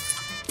mad?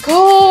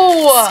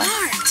 Go!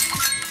 Smart.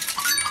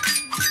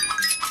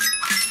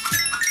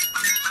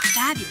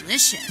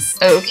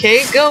 Fabulous.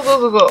 Okay, go, go,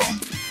 go, go.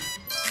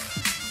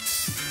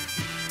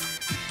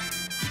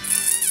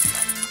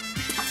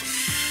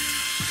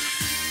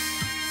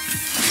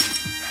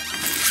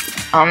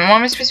 What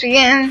am I supposed to be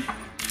getting?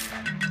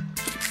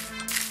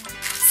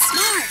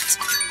 Smart.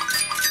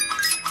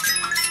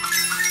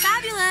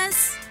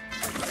 Fabulous.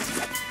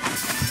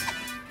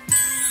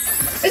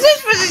 Is I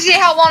supposed to see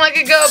how long I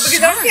could go?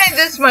 Because I'm getting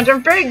this much.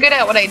 I'm very good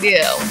at what I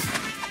do.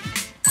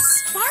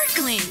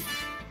 Sparkling.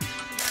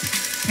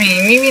 I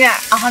mean, maybe not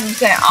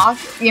 100%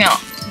 off, you know,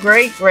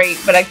 great,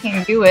 but I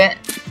can do it.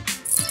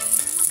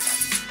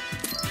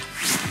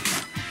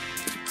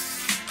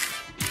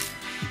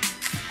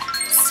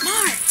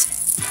 Smart.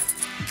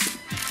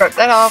 Rip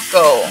that off,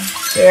 go.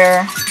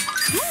 There.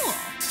 Cool.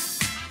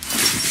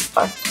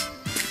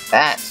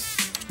 That.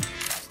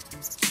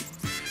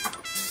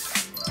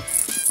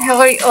 How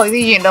are you? Oh,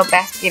 the little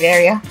basket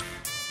area.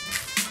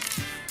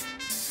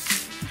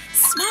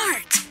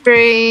 Smart.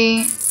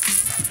 3.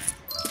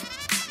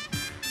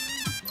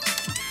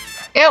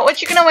 Yeah,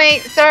 what you gonna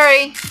wait?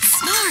 Sorry.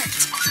 Smart.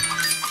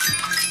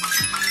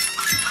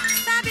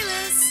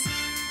 Fabulous.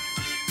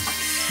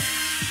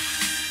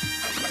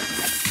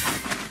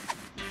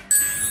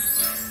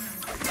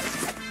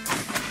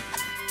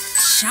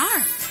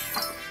 Sharp.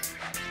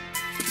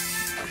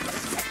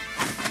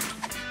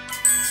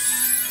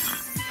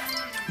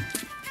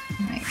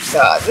 Oh my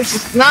god, this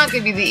is not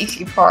gonna be the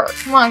easy part.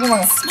 Come on, come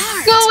on.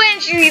 Smart. Go in,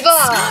 Shiva!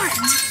 Smart.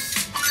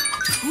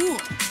 Cool.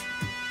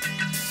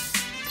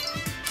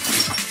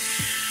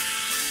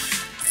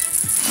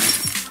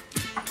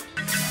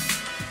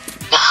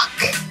 Fuck!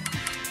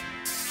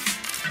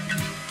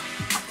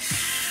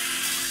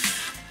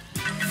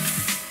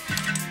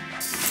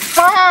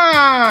 Come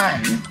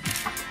on!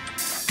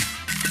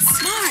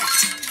 Smart.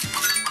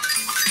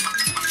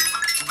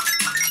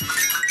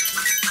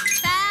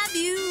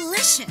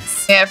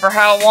 Fabulicious. Yeah, for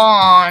how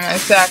long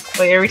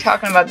exactly are we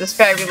talking about this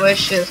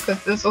fabulicious?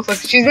 Because this looks like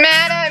she's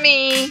mad at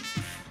me.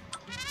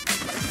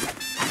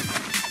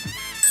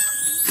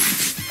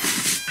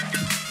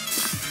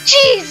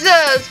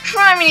 Jesus!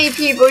 Try many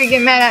people you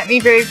get mad at me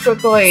very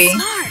quickly.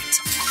 Smart.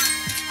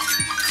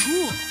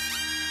 Cool.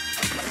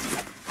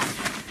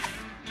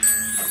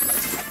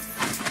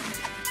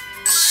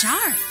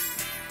 Sharp.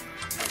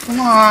 Come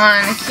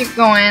on, keep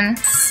going.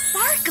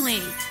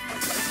 Sparkling.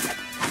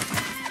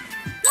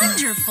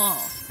 Wonderful.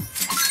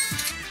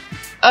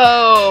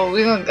 Oh,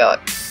 we don't go.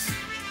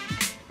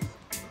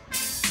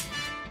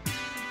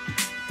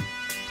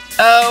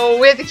 Oh,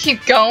 we have to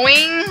keep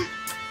going?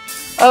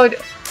 Oh,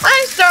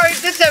 I'm sorry,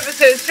 this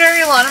episode is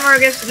very long. I'm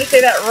going to just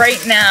say that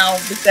right now,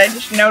 because I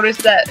just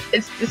noticed that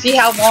it's to see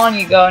how long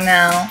you go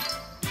now.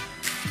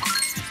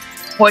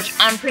 Which,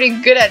 I'm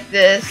pretty good at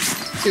this,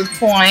 to a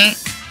point.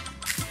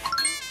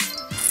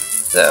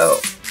 So,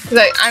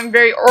 because I'm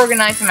very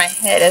organized in my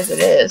head as it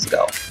is.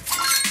 Go.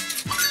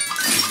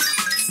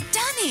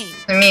 Stunning.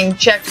 I mean,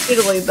 check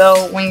fiddly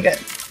though, when you get...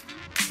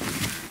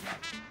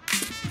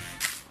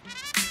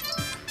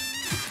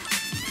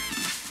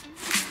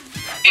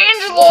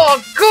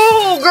 Angela,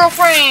 go,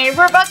 girlfriend!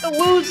 We're about to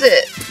lose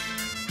it!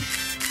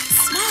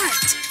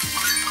 Smart.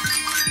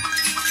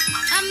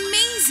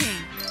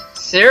 Amazing.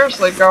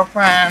 Seriously,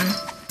 girlfriend.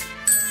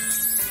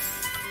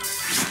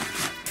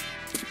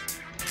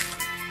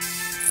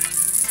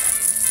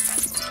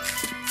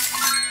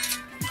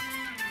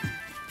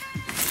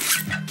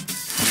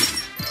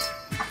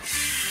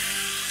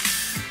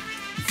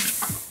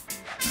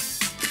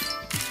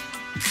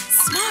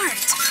 Smart.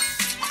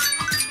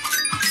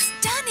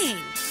 Stunning.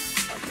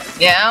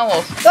 Yeah,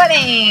 well,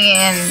 stunning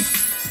and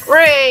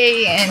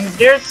great, and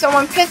there's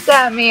someone pissed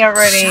at me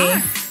already.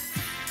 Sharp.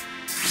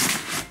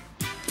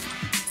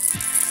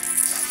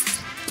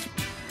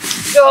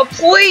 So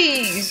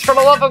please, for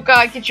the love of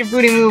God, get your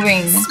booty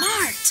moving.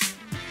 Smart.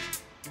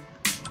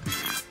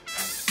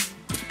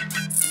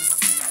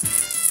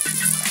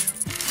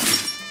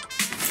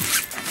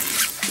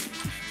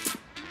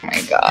 Oh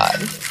my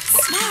God.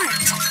 Smart.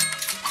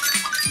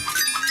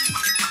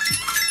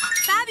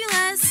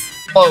 Fabulous.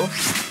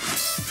 Close.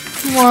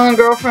 Come on,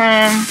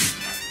 girlfriend.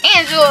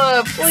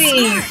 Angela,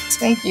 please. Smart.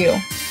 Thank you.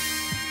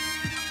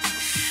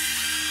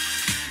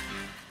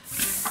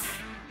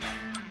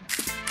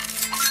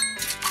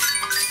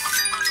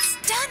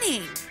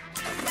 Stunning.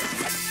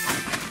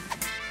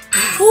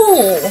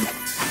 Cool.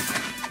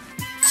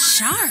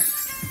 Sharp.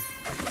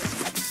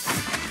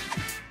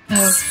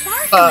 Oh,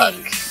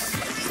 Sparkling. fuck.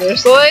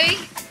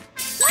 Seriously?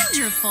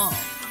 Wonderful.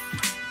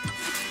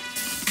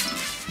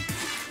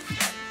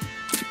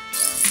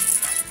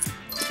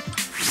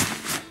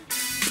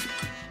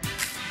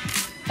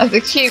 I have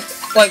to keep,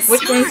 like,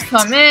 which ones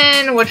Smart. come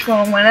in, which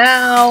one went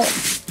out.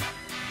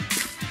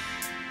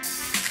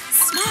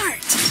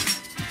 Smart.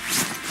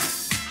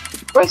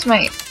 Where's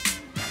my...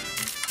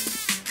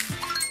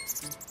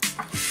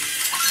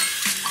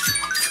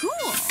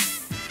 Cool.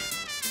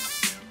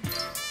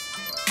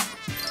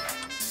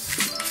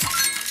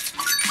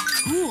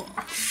 Cool.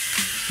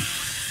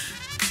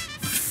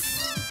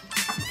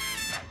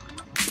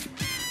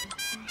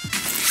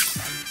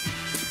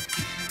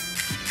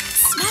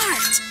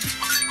 Smart.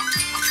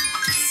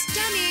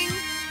 Stunning.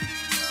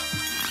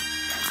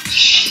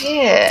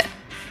 Shit.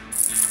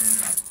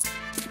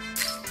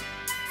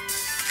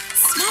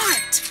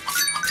 Smart.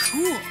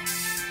 Cool.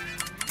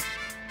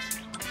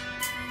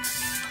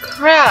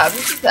 crap.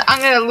 I'm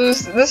gonna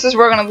lose. This is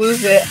where we're gonna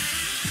lose it.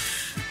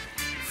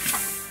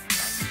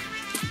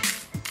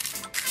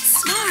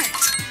 Smart.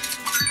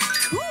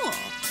 Cool.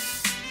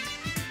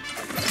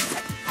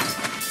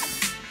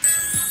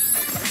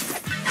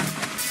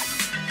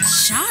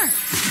 Sharp.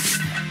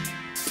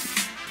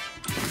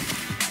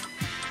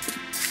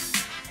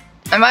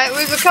 I might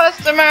lose a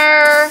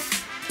customer.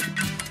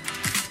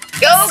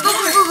 Go, go,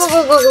 go, go, go,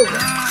 go, go, go.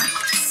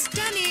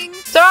 Stunning.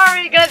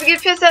 Sorry, you're gonna have to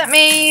get pissed at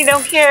me.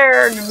 Don't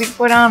care, to be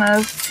quite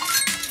honest.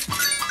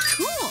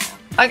 Cool.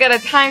 I got a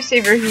time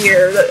saver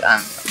here.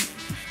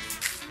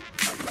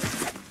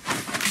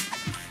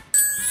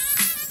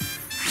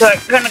 So I'm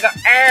gonna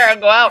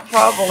go out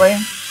probably.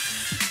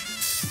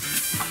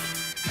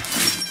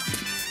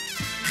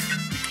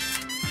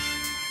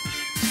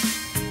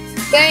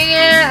 Dang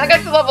it, I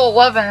got to level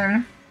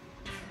 11.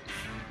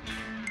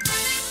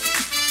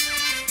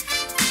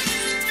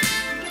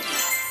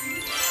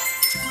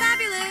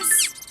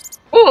 Fabulous.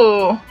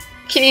 Ooh,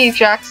 Kitty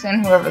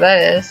Jackson, whoever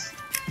that is.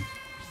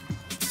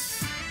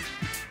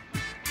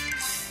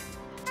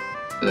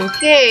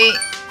 Okay.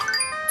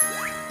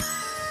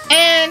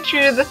 And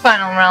to the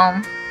final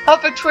realm.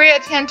 Help Victoria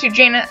attend to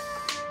Janet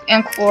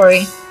and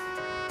Chloe.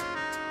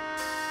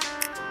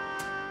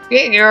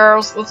 Okay,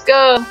 girls, let's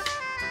go.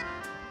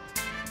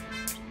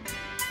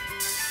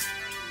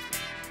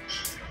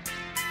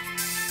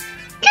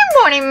 Good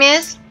morning,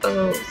 miss.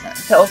 Oh, that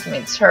tells me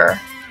it's her.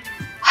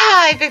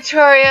 Hi,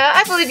 Victoria.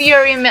 I believe you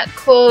already met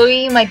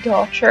Chloe, my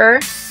daughter.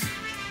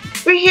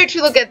 We're here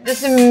to look at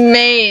this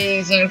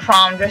amazing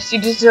prom dress you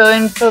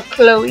designed for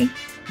Chloe.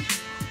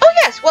 Oh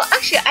yes, well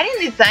actually I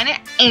didn't design it.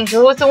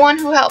 Angela was the one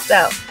who helped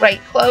out, right,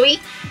 Chloe?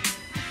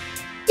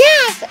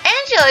 Yes,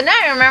 Angela, now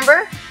I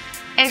remember.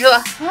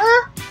 Angela,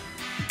 huh?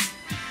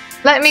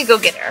 Let me go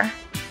get her.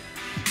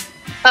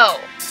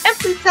 Oh, and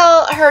please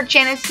tell her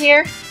Janet's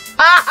here.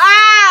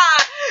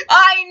 Ah!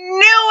 I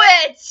knew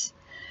it!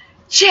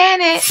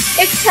 Janet,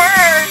 it's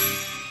her!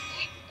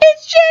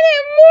 It's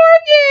Janet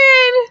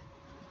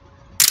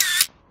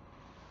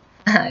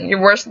Morgan! Your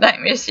worst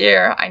nightmare's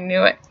here. I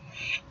knew it.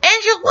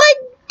 Angela, why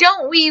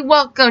don't we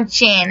welcome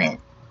Janet?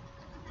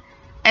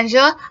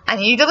 Angela, I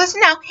need you to listen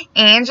now.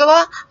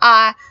 Angela,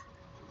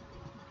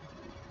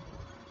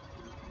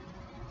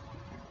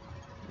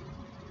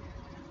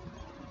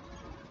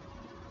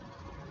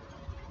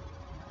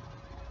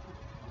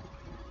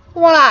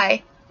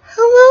 Why?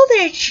 Hello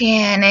there,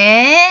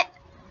 Janet.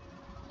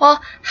 Well,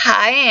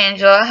 hi,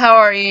 Angela. How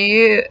are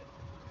you?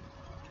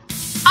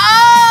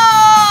 Oh!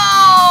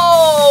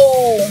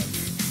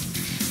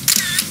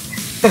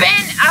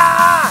 Ben,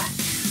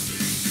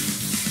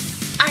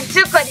 I'm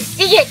so glad to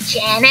see you,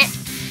 Janet.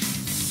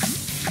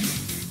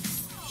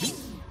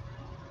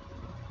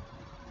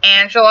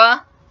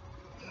 Angela?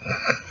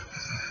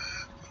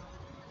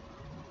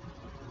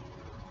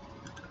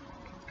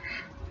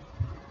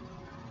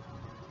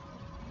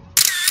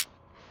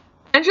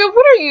 Angela,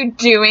 what are you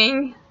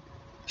doing?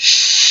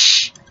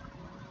 Shh!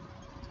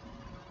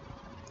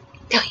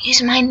 Don't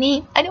use my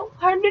name. I don't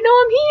want her to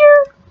know I'm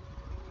here.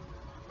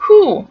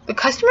 Who? The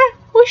customer?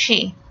 Who is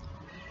she?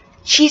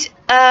 She's,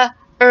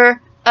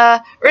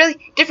 really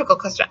difficult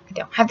customer. I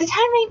don't have the time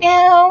right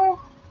now.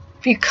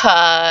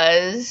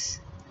 Because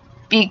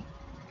if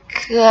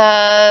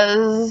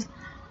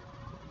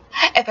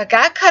I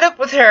got caught up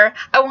with her,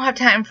 I won't have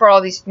time for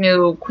all these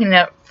new Queen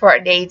Up for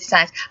a Day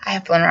designs I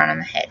have flown around in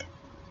my head.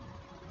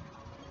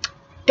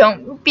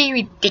 Don't be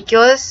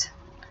ridiculous.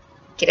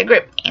 Get a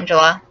grip,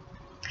 Angela.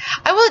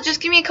 I will,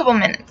 just give me a couple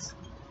minutes.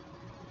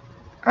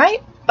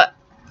 Alright? But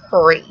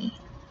hurry.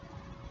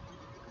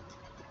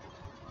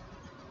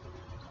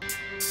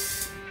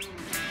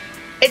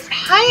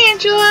 Hi,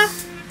 Angela.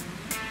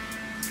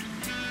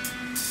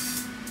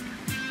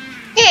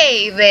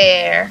 Hey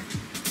there.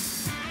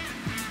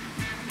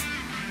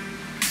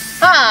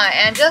 Hi,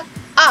 Angela.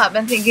 I've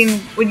been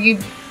thinking, would you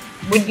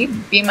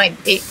be my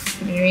date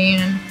for the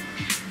reunion?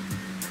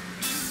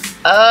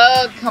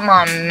 Oh, come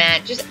on,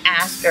 Matt. Just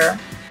ask her.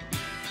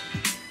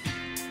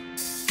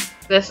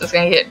 This is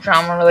gonna get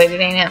drama related,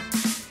 ain't it?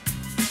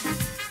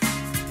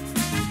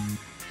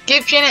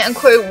 Give Janet and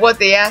Chloe what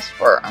they asked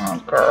for.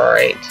 Oh,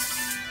 great.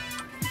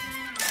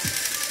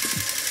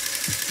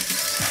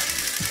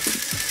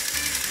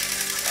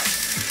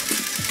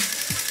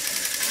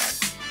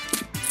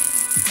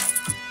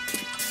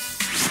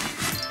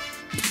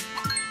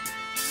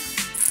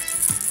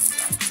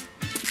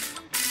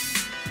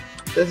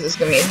 This is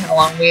gonna be hell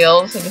on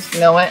wheels, I just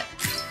know it.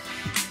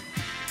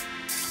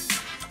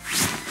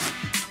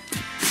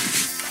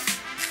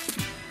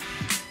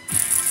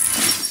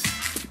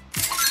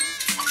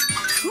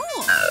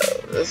 Cool.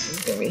 Oh, this is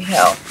gonna be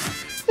hell.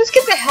 Just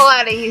get the hell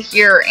out of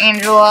here,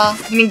 Angela.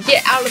 I mean,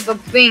 get out of the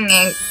thing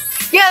and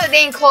get out of the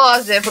dang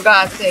closet, for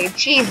God's sake.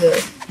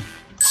 Jesus.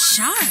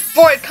 Sharp.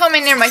 Before I come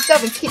in there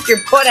myself and kick your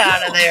butt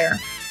out of there.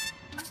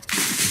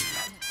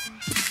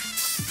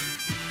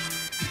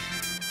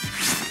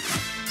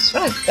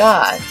 What is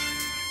God?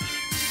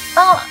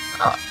 Oh,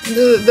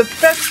 the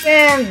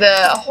production,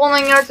 the whole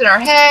 9 yards in our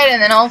head,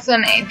 and then all of a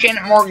sudden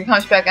Janet Morgan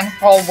comes back and her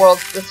whole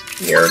world's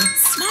disappeared.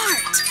 Smart.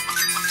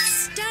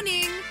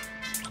 Stunning.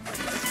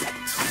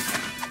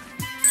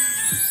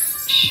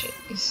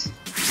 Jeez.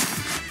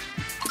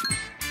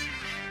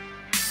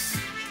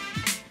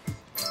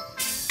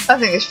 I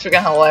think it's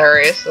freaking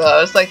hilarious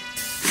though. It's like,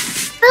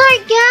 oh my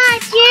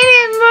god,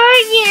 Janet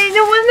Morgan,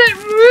 the one that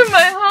ruined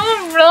my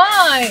whole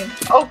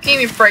life. Oh, give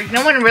me a break.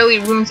 No one really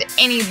ruins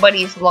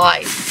anybody's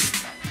life.